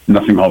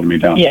Nothing Holding Me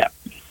Down. Yeah.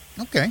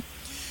 Okay.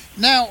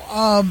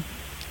 Now,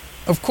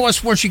 of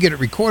course, once you get it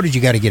recorded, you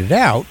got to get it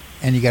out.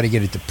 And you got to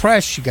get it to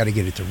press, you got to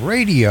get it to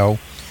radio.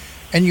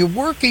 And you're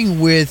working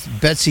with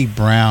Betsy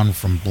Brown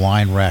from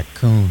Blind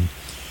Raccoon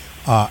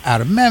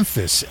out of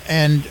Memphis.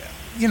 And,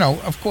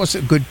 of course,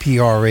 a good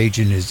PR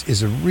agent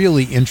is a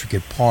really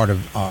intricate part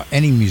of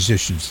any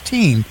musician's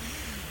team.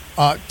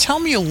 Tell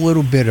me a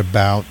little bit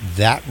about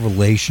that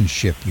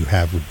relationship you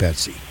have with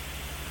Betsy.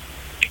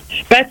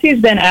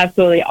 Betsy's been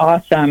absolutely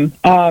awesome.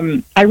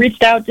 I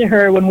reached out to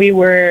her when we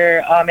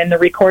were in the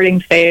recording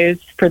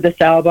phase for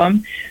this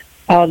album.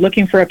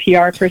 Looking for a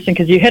PR person,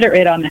 because you hit it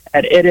right on the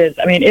head. It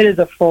is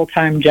a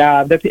full-time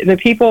job. The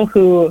people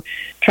who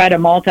try to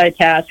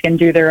multitask and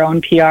do their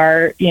own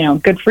PR,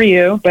 good for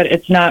you, but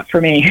it's not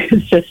for me.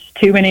 It's just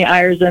too many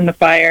irons in the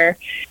fire.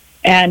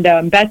 And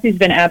Betsy's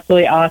been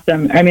absolutely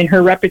awesome.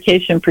 Her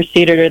reputation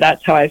preceded her.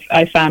 That's how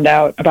I found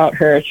out about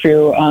her,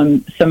 through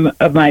some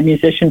of my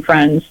musician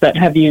friends that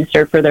have used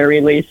her for their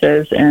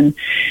releases. And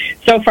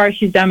so far,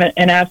 she's done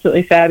an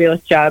absolutely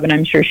fabulous job, and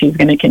I'm sure she's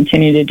going to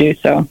continue to do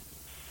so.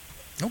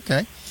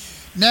 Okay.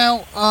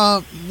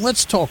 Now,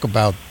 let's talk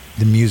about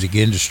the music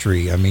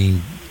industry.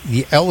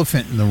 The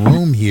elephant in the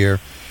room here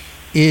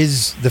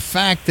is the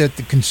fact that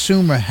the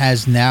consumer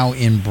has now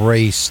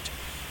embraced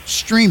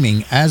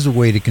streaming as a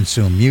way to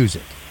consume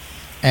music.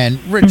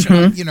 And Rich,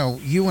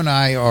 you and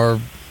I are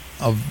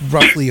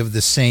roughly of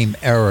the same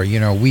era.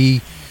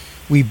 We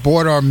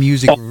bought our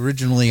music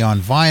originally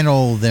on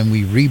vinyl, then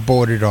we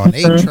rebought it on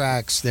 8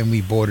 tracks, then we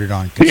bought it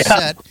on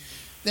cassette.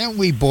 Then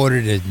we bought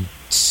it in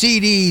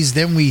CDs.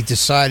 Then we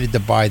decided to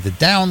buy the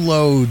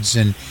downloads,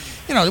 and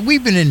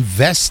we've been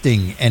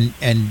investing and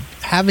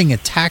having a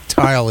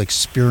tactile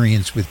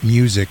experience with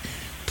music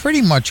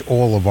pretty much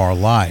all of our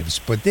lives.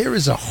 But there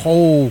is a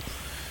whole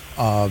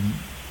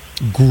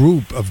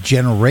group of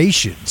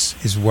generations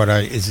is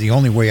the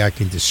only way I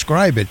can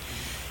describe it,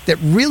 that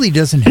really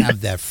doesn't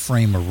have that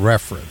frame of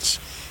reference.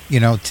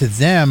 To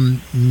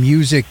them,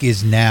 music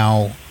is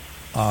now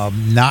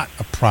not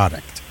a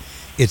product.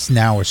 It's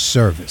now a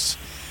service.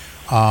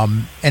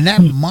 And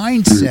that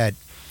mindset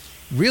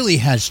really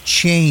has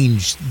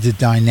changed the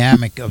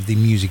dynamic of the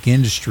music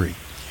industry.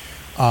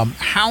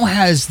 How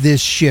has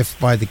this shift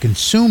by the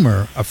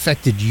consumer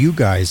affected you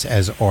guys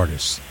as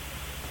artists?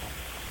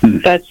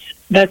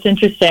 That's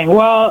interesting.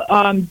 Well,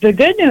 the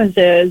good news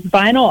is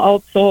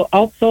vinyl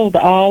outsold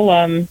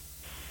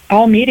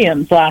all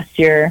mediums last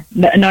year.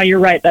 No, you're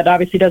right. That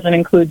obviously doesn't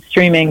include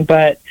streaming,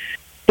 but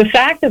the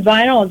fact that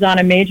vinyl is on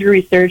a major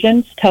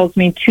resurgence tells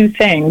me two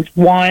things.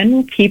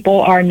 One,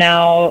 people are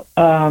now,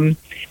 I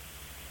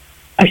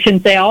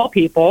shouldn't say all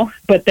people,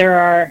 but there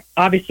are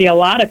obviously a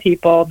lot of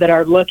people that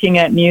are looking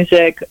at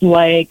music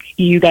like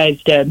you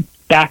guys did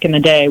back in the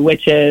day,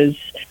 which is,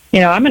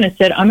 I'm going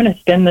to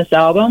spin this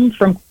album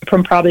from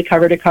probably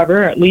cover to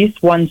cover, or at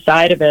least one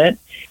side of it.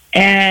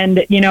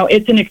 And,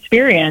 it's an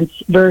experience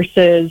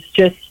versus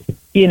just,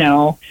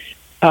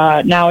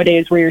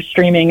 nowadays where you're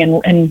streaming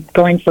and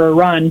going for a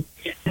run.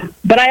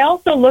 But I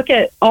also look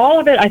at all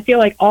of it. I feel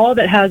like all of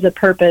it has a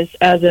purpose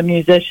as a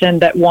musician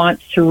that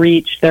wants to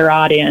reach their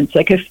audience.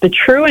 Like, if the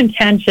true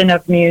intention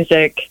of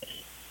music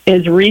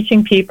is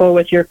reaching people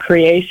with your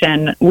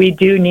creation, we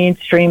do need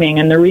streaming.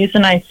 And the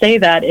reason I say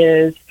that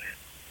is,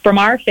 from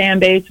our fan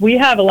base, we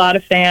have a lot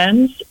of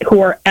fans who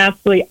are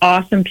absolutely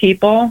awesome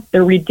people.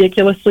 They're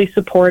ridiculously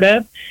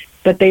supportive,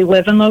 but they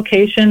live in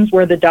locations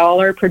where the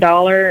dollar per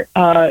dollar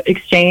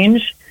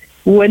exchange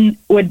would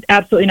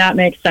absolutely not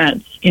make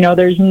sense.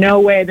 There's no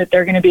way that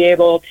they're going to be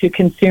able to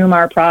consume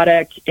our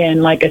product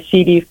in like a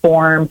CD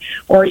form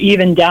or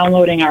even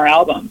downloading our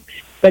album.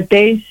 But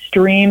they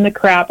stream the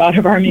crap out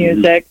of our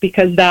music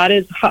because that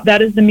is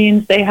the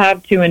means they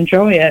have to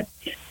enjoy it.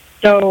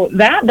 So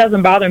that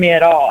doesn't bother me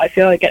at all. I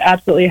feel like it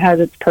absolutely has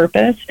its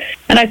purpose.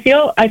 And I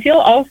feel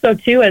also,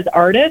 too, as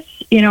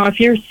artists, if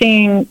you're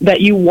seeing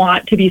that you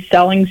want to be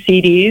selling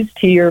CDs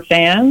to your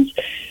fans,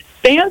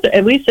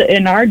 at least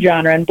in our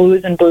genre, in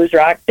blues and blues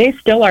rock, they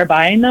still are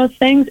buying those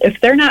things.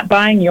 If they're not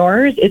buying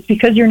yours, it's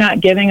because you're not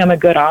giving them a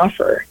good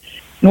offer.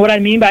 And what I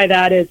mean by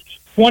that is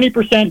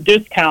 20%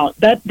 discount.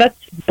 That's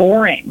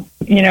boring.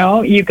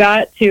 You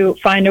got to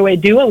find a way.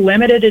 Do a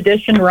limited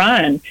edition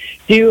run.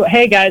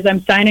 Hey guys,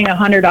 I'm signing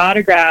 100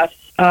 autograph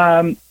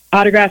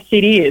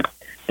CDs.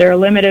 They're a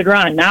limited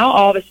run. Now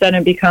all of a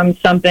sudden it becomes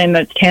something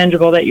that's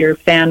tangible that your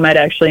fan might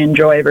actually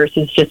enjoy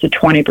versus just a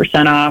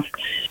 20% off,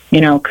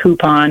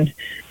 coupon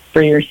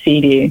for your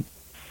CD.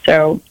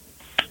 So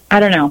I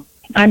don't know.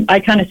 I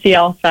kind of see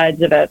all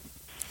sides of it.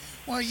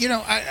 Well,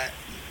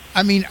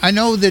 I mean, I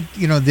know that,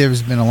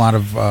 there's been a lot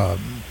of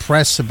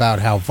press about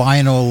how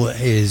vinyl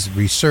is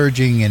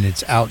resurging and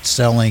it's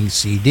outselling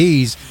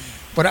CDs,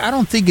 but I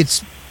don't think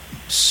it's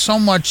so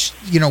much,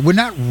 we're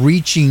not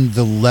reaching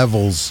the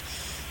levels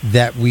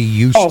that we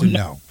used to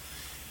know,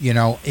 in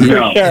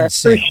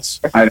sales.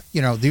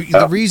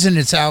 The reason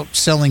it's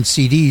outselling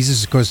CDs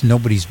is because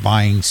nobody's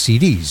buying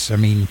CDs. I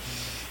mean,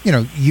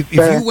 if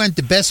you went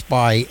to Best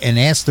Buy and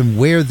asked them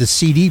where the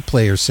CD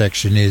player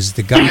section is,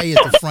 the guy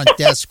at the front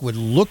desk would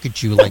look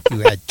at you like you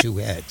had two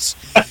heads.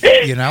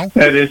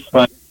 That is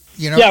fun.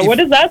 What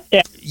does that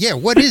stand? Yeah,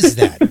 what is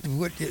that?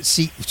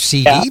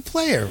 CD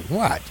player?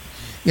 What?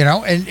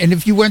 And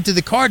if you went to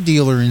the car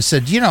dealer and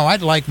said,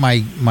 I'd like my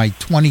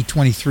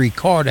 2023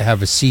 car to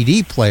have a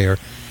CD player,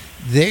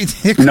 they're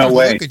going to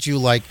look at you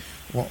like,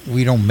 well,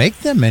 we don't make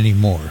them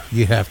anymore.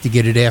 You have to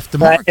get it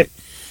aftermarket. Right.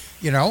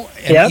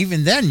 And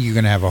even then you're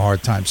going to have a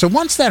hard time. So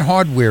once that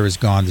hardware is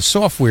gone, the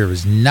software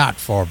is not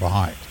far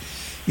behind.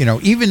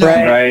 Even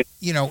though,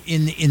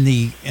 in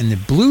the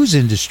blues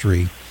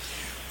industry,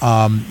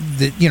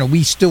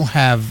 we still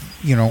have,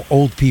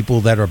 old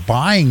people that are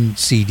buying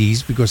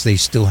CDs because they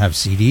still have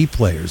CD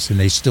players and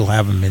they still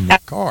have them in their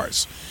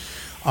cars.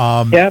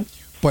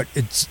 But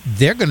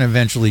they're going to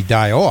eventually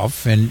die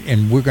off,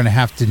 and we're going to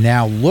have to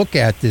now look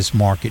at this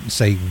market and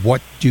say,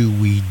 what do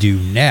we do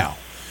now?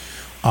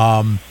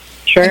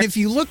 Sure. And if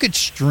you look at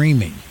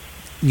streaming,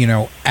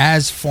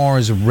 as far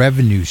as a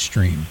revenue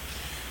stream,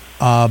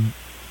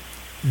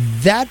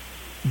 that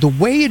the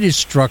way it is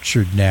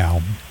structured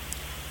now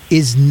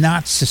is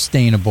not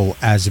sustainable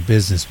as a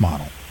business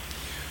model.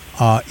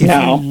 If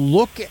you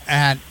look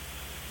at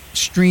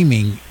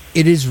streaming,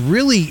 it is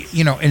really,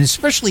 and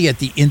especially at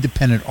the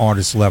independent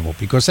artist level,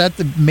 because at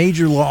the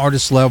major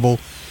artist level,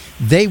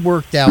 they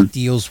worked out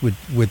deals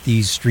with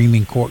these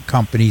streaming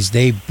companies.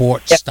 They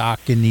bought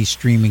stock in these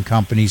streaming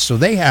companies. So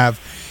they have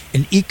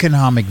an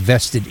economic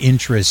vested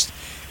interest,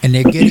 and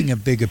they're getting a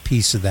bigger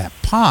piece of that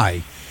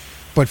pie.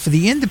 But for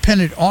the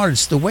independent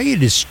artists, the way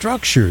it is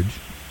structured,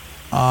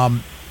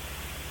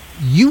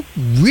 you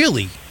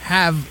really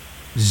have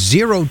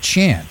zero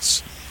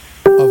chance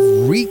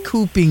of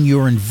recouping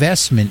your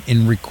investment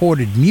in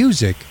recorded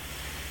music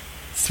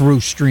through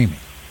streaming.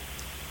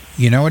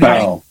 You know what I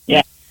mean? Oh.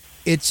 Yeah.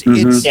 It's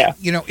Yeah.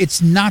 you know,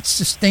 it's not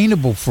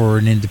sustainable for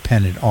an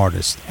independent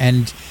artist.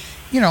 And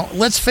you know,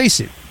 let's face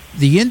it,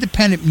 the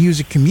independent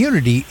music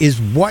community is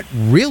what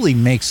really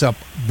makes up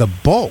the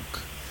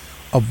bulk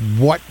of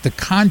what the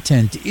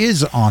content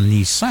is on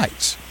these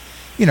sites.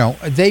 You know,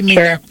 they may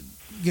Sure. not,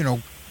 you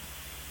know,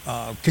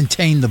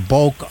 contain the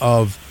bulk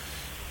of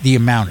the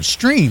amount of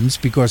streams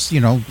because, you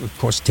know, of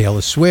course,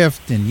 Taylor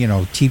Swift and, you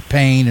know,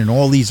 T-Pain and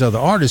all these other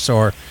artists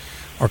are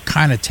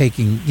kind of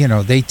taking, you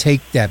know, they take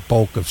that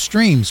bulk of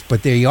streams,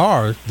 but they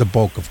are the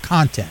bulk of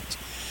content.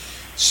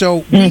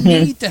 So we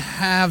need to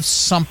have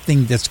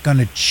something that's going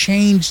to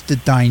change the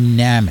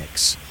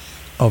dynamics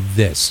of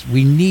this.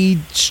 We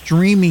need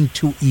streaming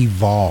to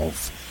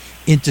evolve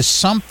into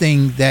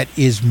something that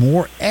is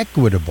more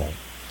equitable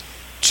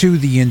to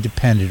the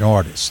independent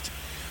artist.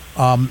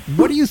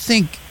 What do you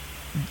think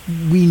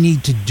we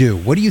need to do?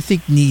 What do you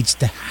think needs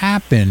to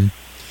happen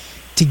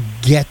to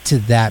get to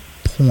that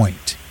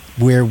point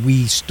where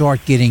we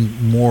start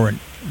getting more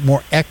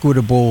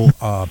equitable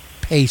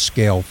pay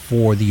scale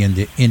for the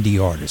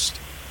indie artist?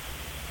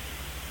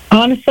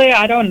 Honestly,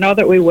 I don't know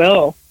that we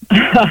will.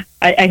 I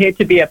hate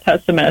to be a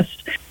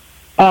pessimist.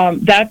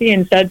 That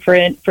being said, for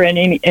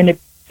any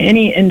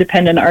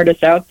independent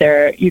artist out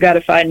there, you got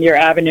to find your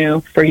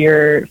avenue for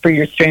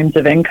your streams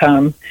of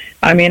income.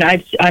 I mean,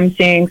 I'm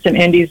seeing some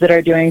indies that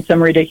are doing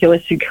some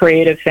ridiculously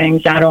creative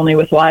things, not only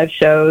with live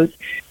shows,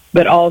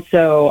 but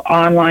also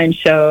online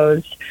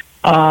shows,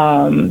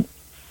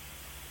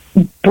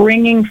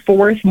 bringing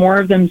forth more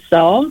of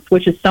themselves,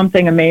 which is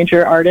something a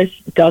major artist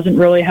doesn't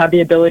really have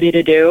the ability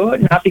to do,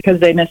 not because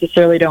they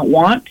necessarily don't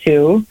want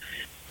to,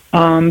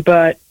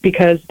 but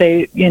because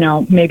they, you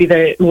know, maybe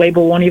the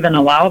label won't even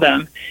allow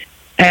them.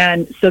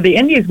 And so the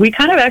indies, we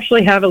kind of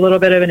actually have a little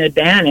bit of an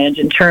advantage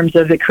in terms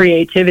of the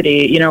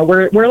creativity. You know,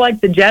 we're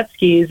like the jet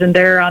skis and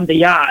they're on the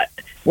yacht,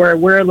 where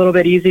we're a little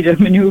bit easy to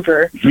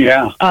maneuver.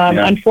 Yeah.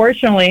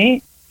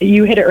 Unfortunately,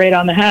 you hit it right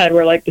on the head.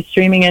 We're like the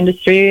streaming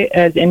industry.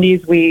 As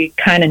indies, we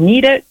kind of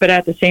need it, but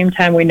at the same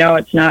time, we know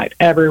it's not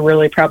ever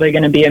really probably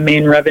going to be a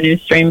main revenue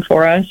stream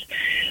for us.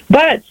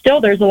 But still,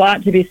 there's a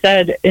lot to be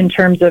said in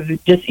terms of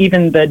just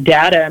even the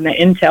data and the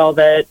intel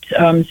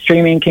that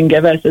streaming can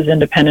give us as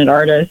independent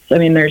artists. I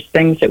mean, there's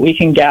things that we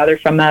can gather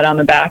from that on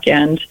the back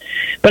end.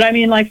 But I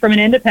mean, like from an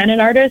independent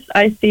artist,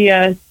 I see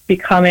us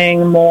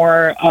becoming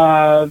more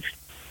of,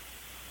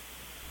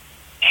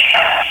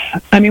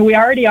 I mean, we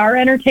already are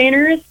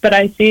entertainers, but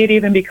I see it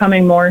even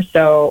becoming more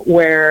so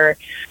where,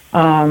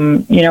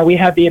 you know, we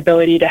have the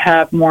ability to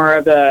have more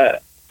of a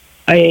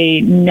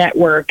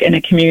network and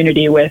a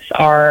community with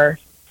our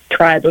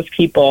tribe of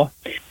people,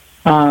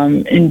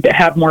 and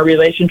have more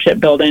relationship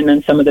building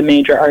than some of the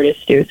major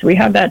artists do. So we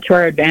have that to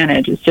our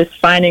advantage. It's just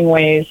finding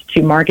ways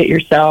to market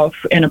yourself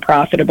in a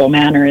profitable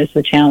manner is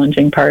the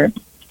challenging part.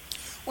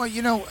 Well,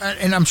 you know,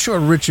 and I'm sure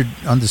Richard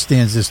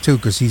understands this too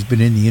because he's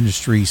been in the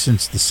industry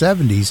since the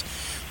 70s.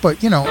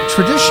 But, you know,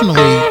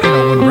 traditionally, you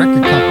know, when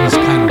record companies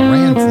kind of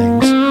ran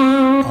things,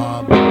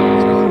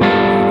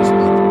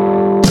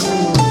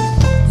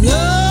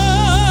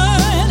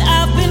 Lord,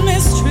 I've been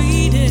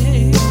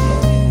mistreated.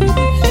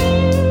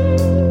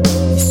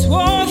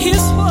 He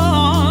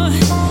swore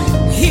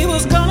he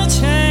was gonna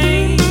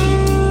change.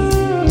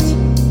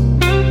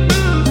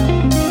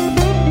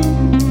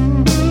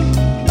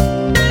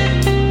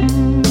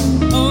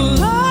 Oh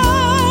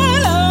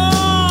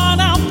Lord,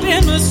 I've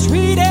been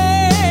mistreated.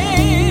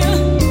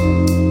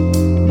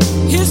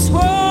 He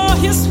swore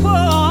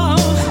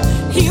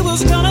he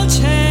was gonna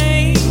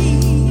change.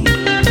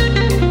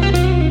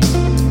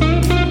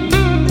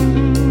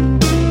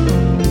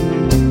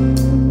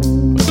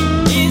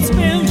 It's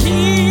been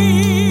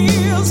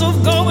years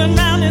of going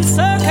round in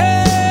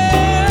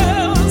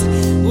circles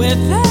where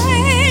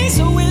things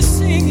always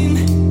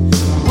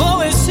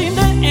seem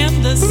to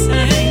end the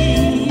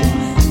same.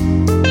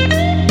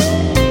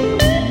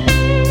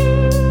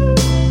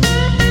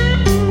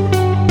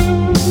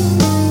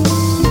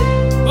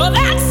 Well,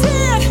 that's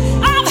it.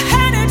 I've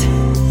had it.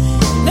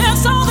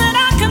 That's all that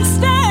I can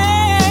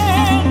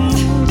stand,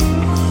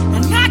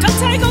 and I can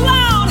take a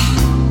lot.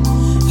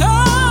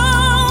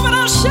 Oh, but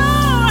I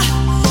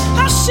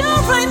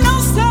sure ain't no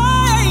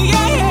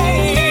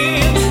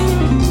staying.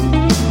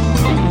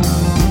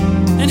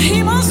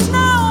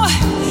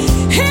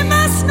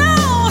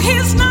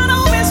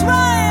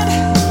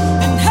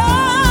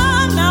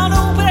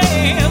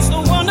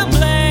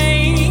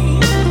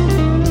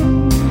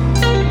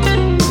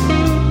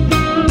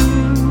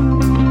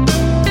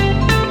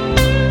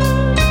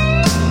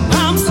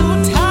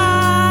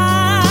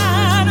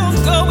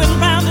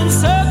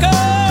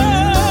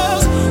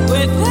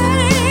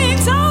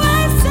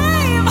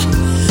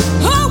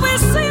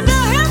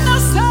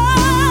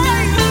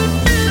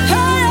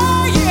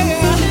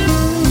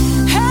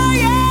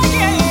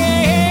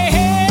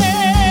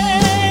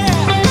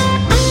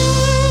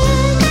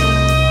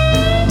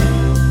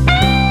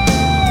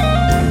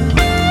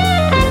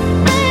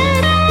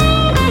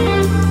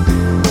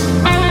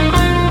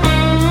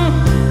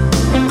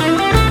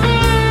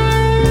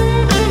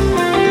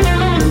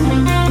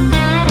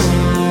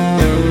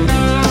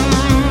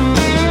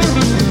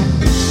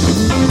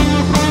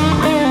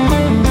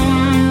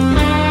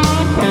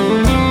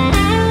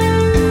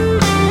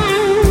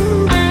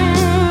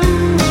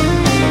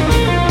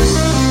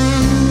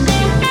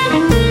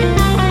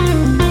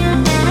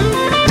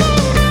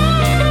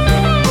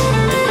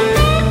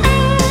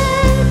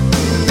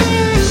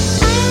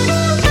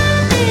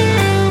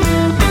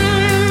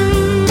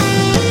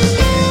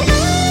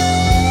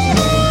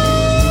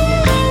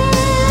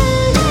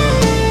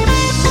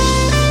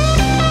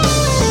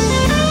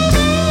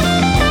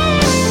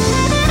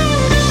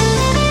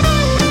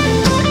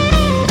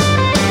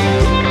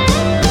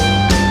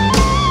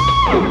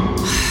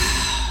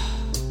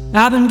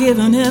 I've been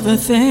given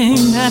everything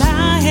that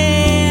I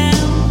am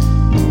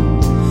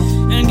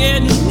and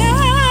getting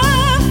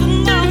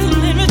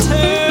nothing in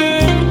return.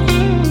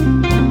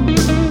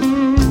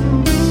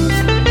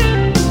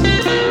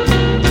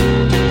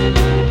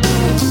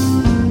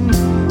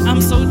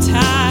 I'm so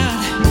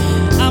tired,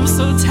 I'm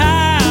so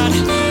tired,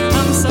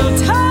 I'm so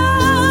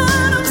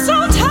tired, I'm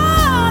so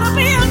tired of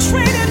being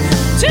treated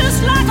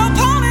just like a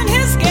pawn in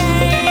his game.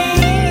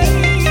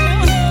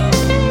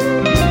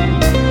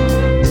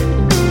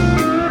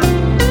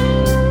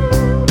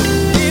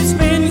 It's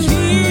been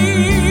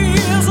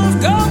years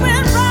of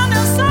going round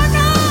in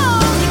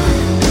circles,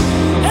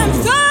 and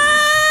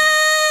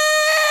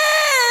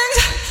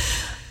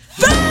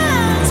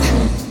things,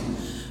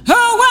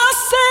 oh, I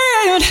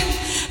said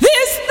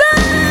these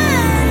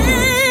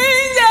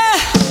things,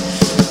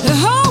 they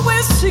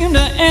always seem to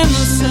end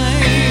the same.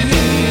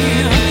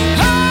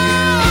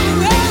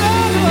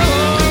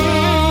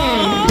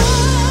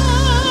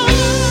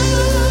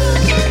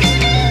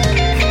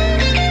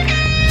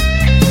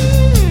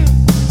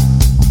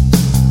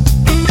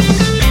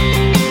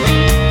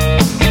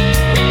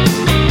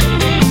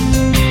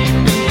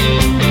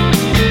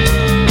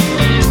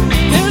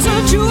 There's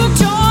a juke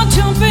joint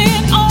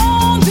jumping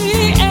on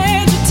the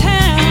edge of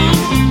town.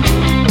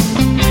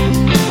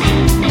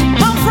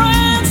 My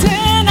friends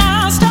and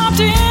I stopped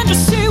in to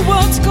see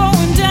what's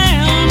going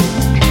down.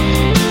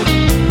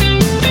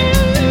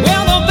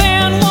 Well, the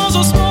band was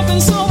a smoking,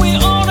 so we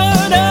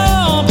ordered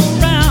up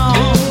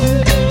around.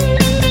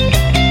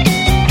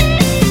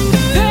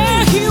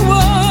 There he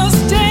was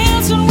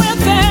dancing with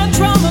that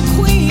drama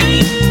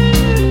queen.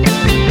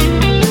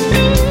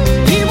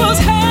 He was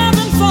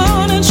having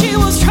fun and she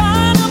was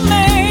trying to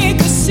make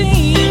a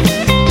scene.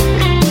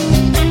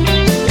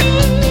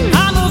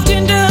 I moved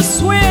in to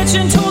switch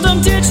and told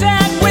him ditch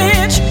that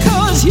witch,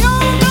 'cause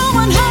you're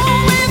going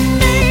home with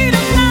me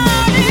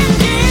tonight. And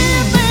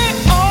give me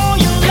all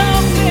your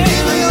loving.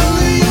 Give me all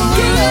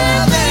your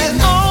loving.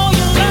 All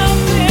your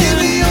loving. Give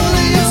me all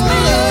your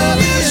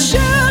loving. You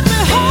should be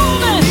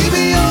holding. Give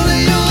me all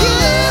your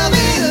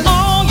loving.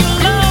 All your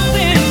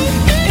loving.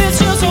 It's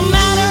just a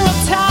matter of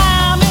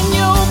time and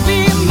you'll be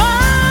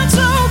mine.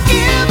 So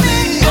give me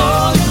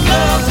all your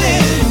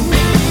loving.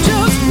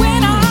 Just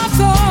when I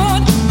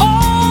thought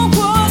all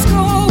was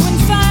going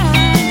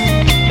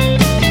fine,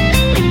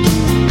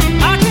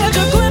 I catch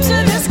a glimpse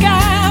of this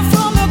guy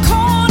from the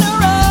corner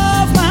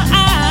of my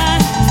eye.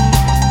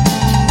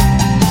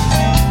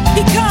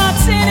 He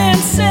cuts in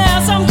and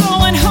says I'm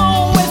going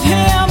home with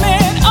him,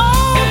 and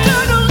oh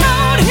good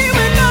Lord, here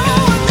we go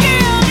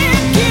again.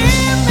 And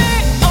give me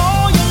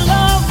all your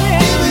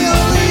loving. Give me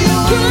all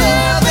your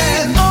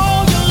loving.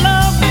 All your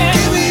loving.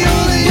 Give me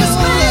all your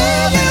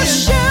loving. You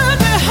should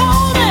be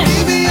holding.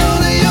 Give me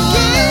all your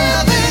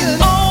loving.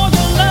 All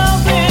your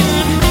loving.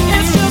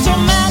 It's just a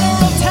matter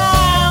of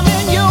time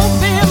and you'll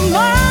be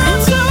mine.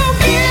 So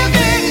give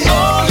me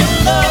all your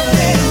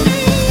loving.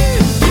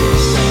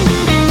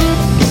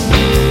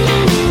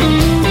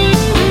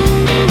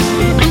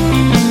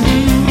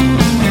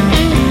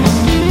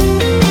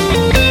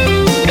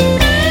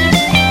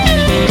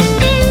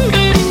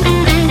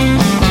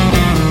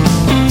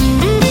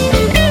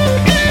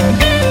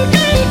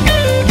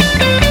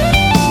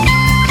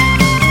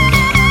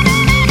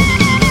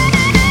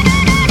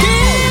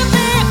 Give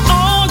me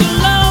all your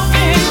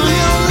loving. Give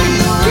me all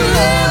your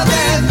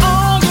loving.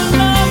 All your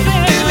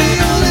loving. Give me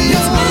all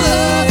your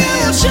loving.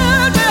 You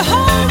should be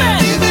holding.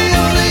 Give me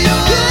all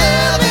your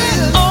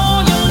loving. All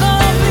your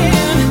loving.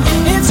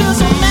 It's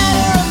just a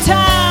matter of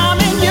time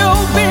and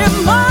you'll be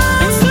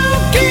mine. So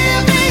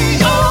give me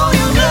all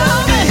your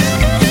loving.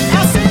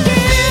 I said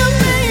give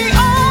me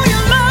all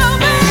your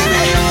loving.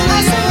 I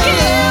said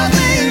give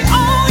me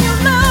all your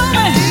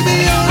loving.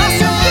 I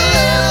said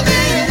give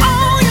me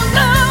all your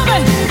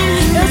loving.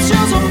 It's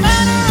just a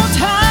matter of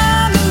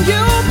time and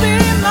you'll be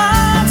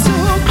mine. So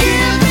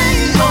give me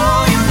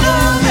all your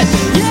loving.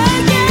 Yeah,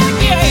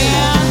 yeah,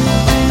 yeah.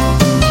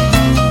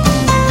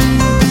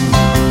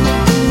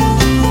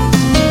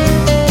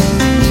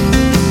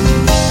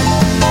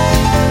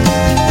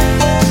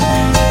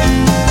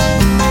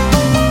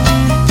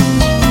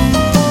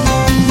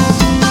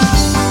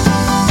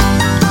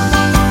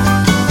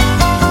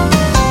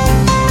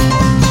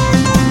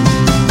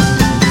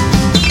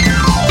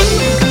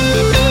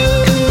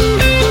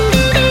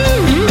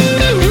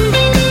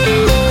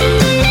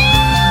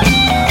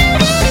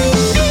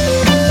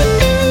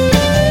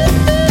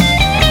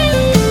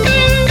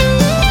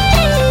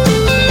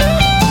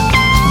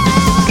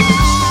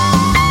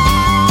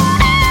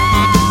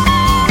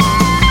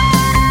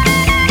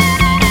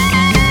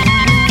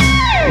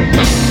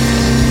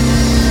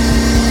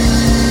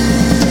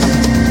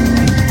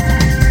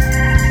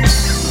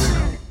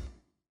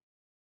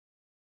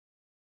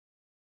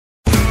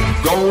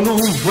 Gonna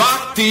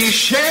rock these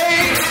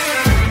shades.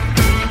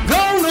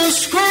 Gonna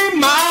scream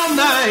my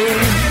name.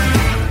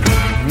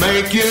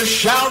 Make you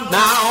shout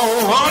now,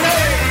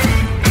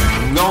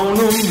 honey.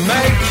 Gonna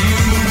make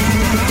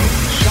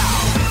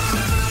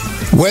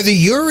you Whether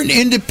you're an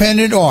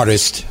independent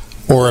artist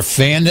or a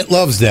fan that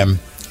loves them,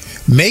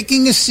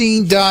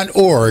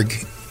 MakingAScene.org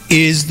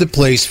is the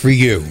place for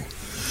you.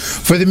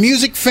 For the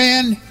music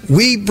fan,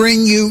 we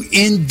bring you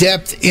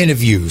in-depth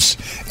interviews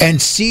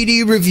and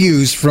CD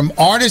reviews from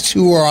artists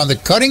who are on the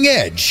cutting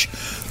edge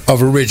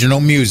of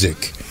original music.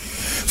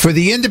 For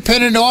the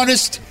independent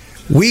artist,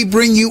 we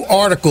bring you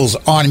articles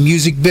on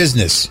music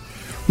business,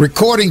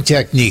 recording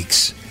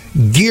techniques,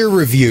 gear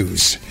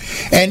reviews,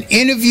 and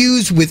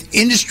interviews with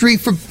industry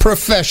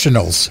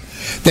professionals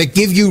that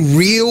give you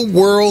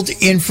real-world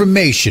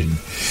information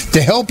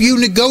to help you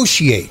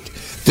negotiate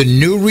the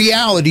new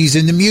realities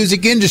in the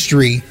music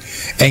industry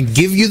and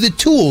give you the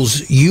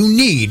tools you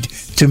need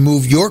to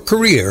move your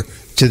career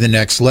to the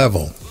next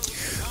level.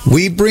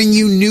 We bring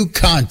you new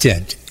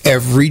content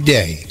every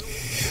day.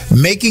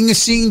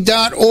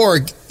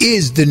 MakingAScene.org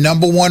is the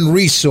 #1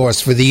 resource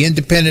for the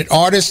independent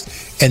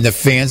artists and the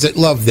fans that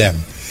love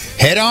them.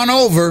 Head on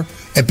over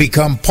and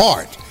become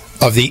part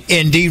of the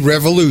indie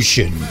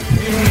revolution.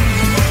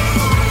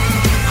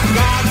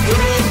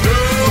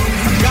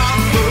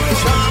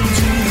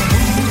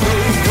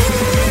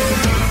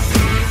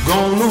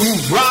 Gonna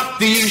rock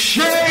these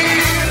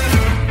shades,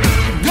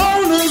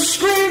 gonna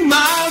scream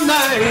my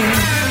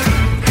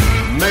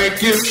name,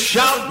 make you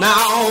shout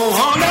now,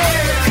 honey,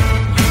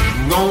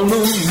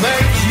 gonna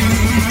make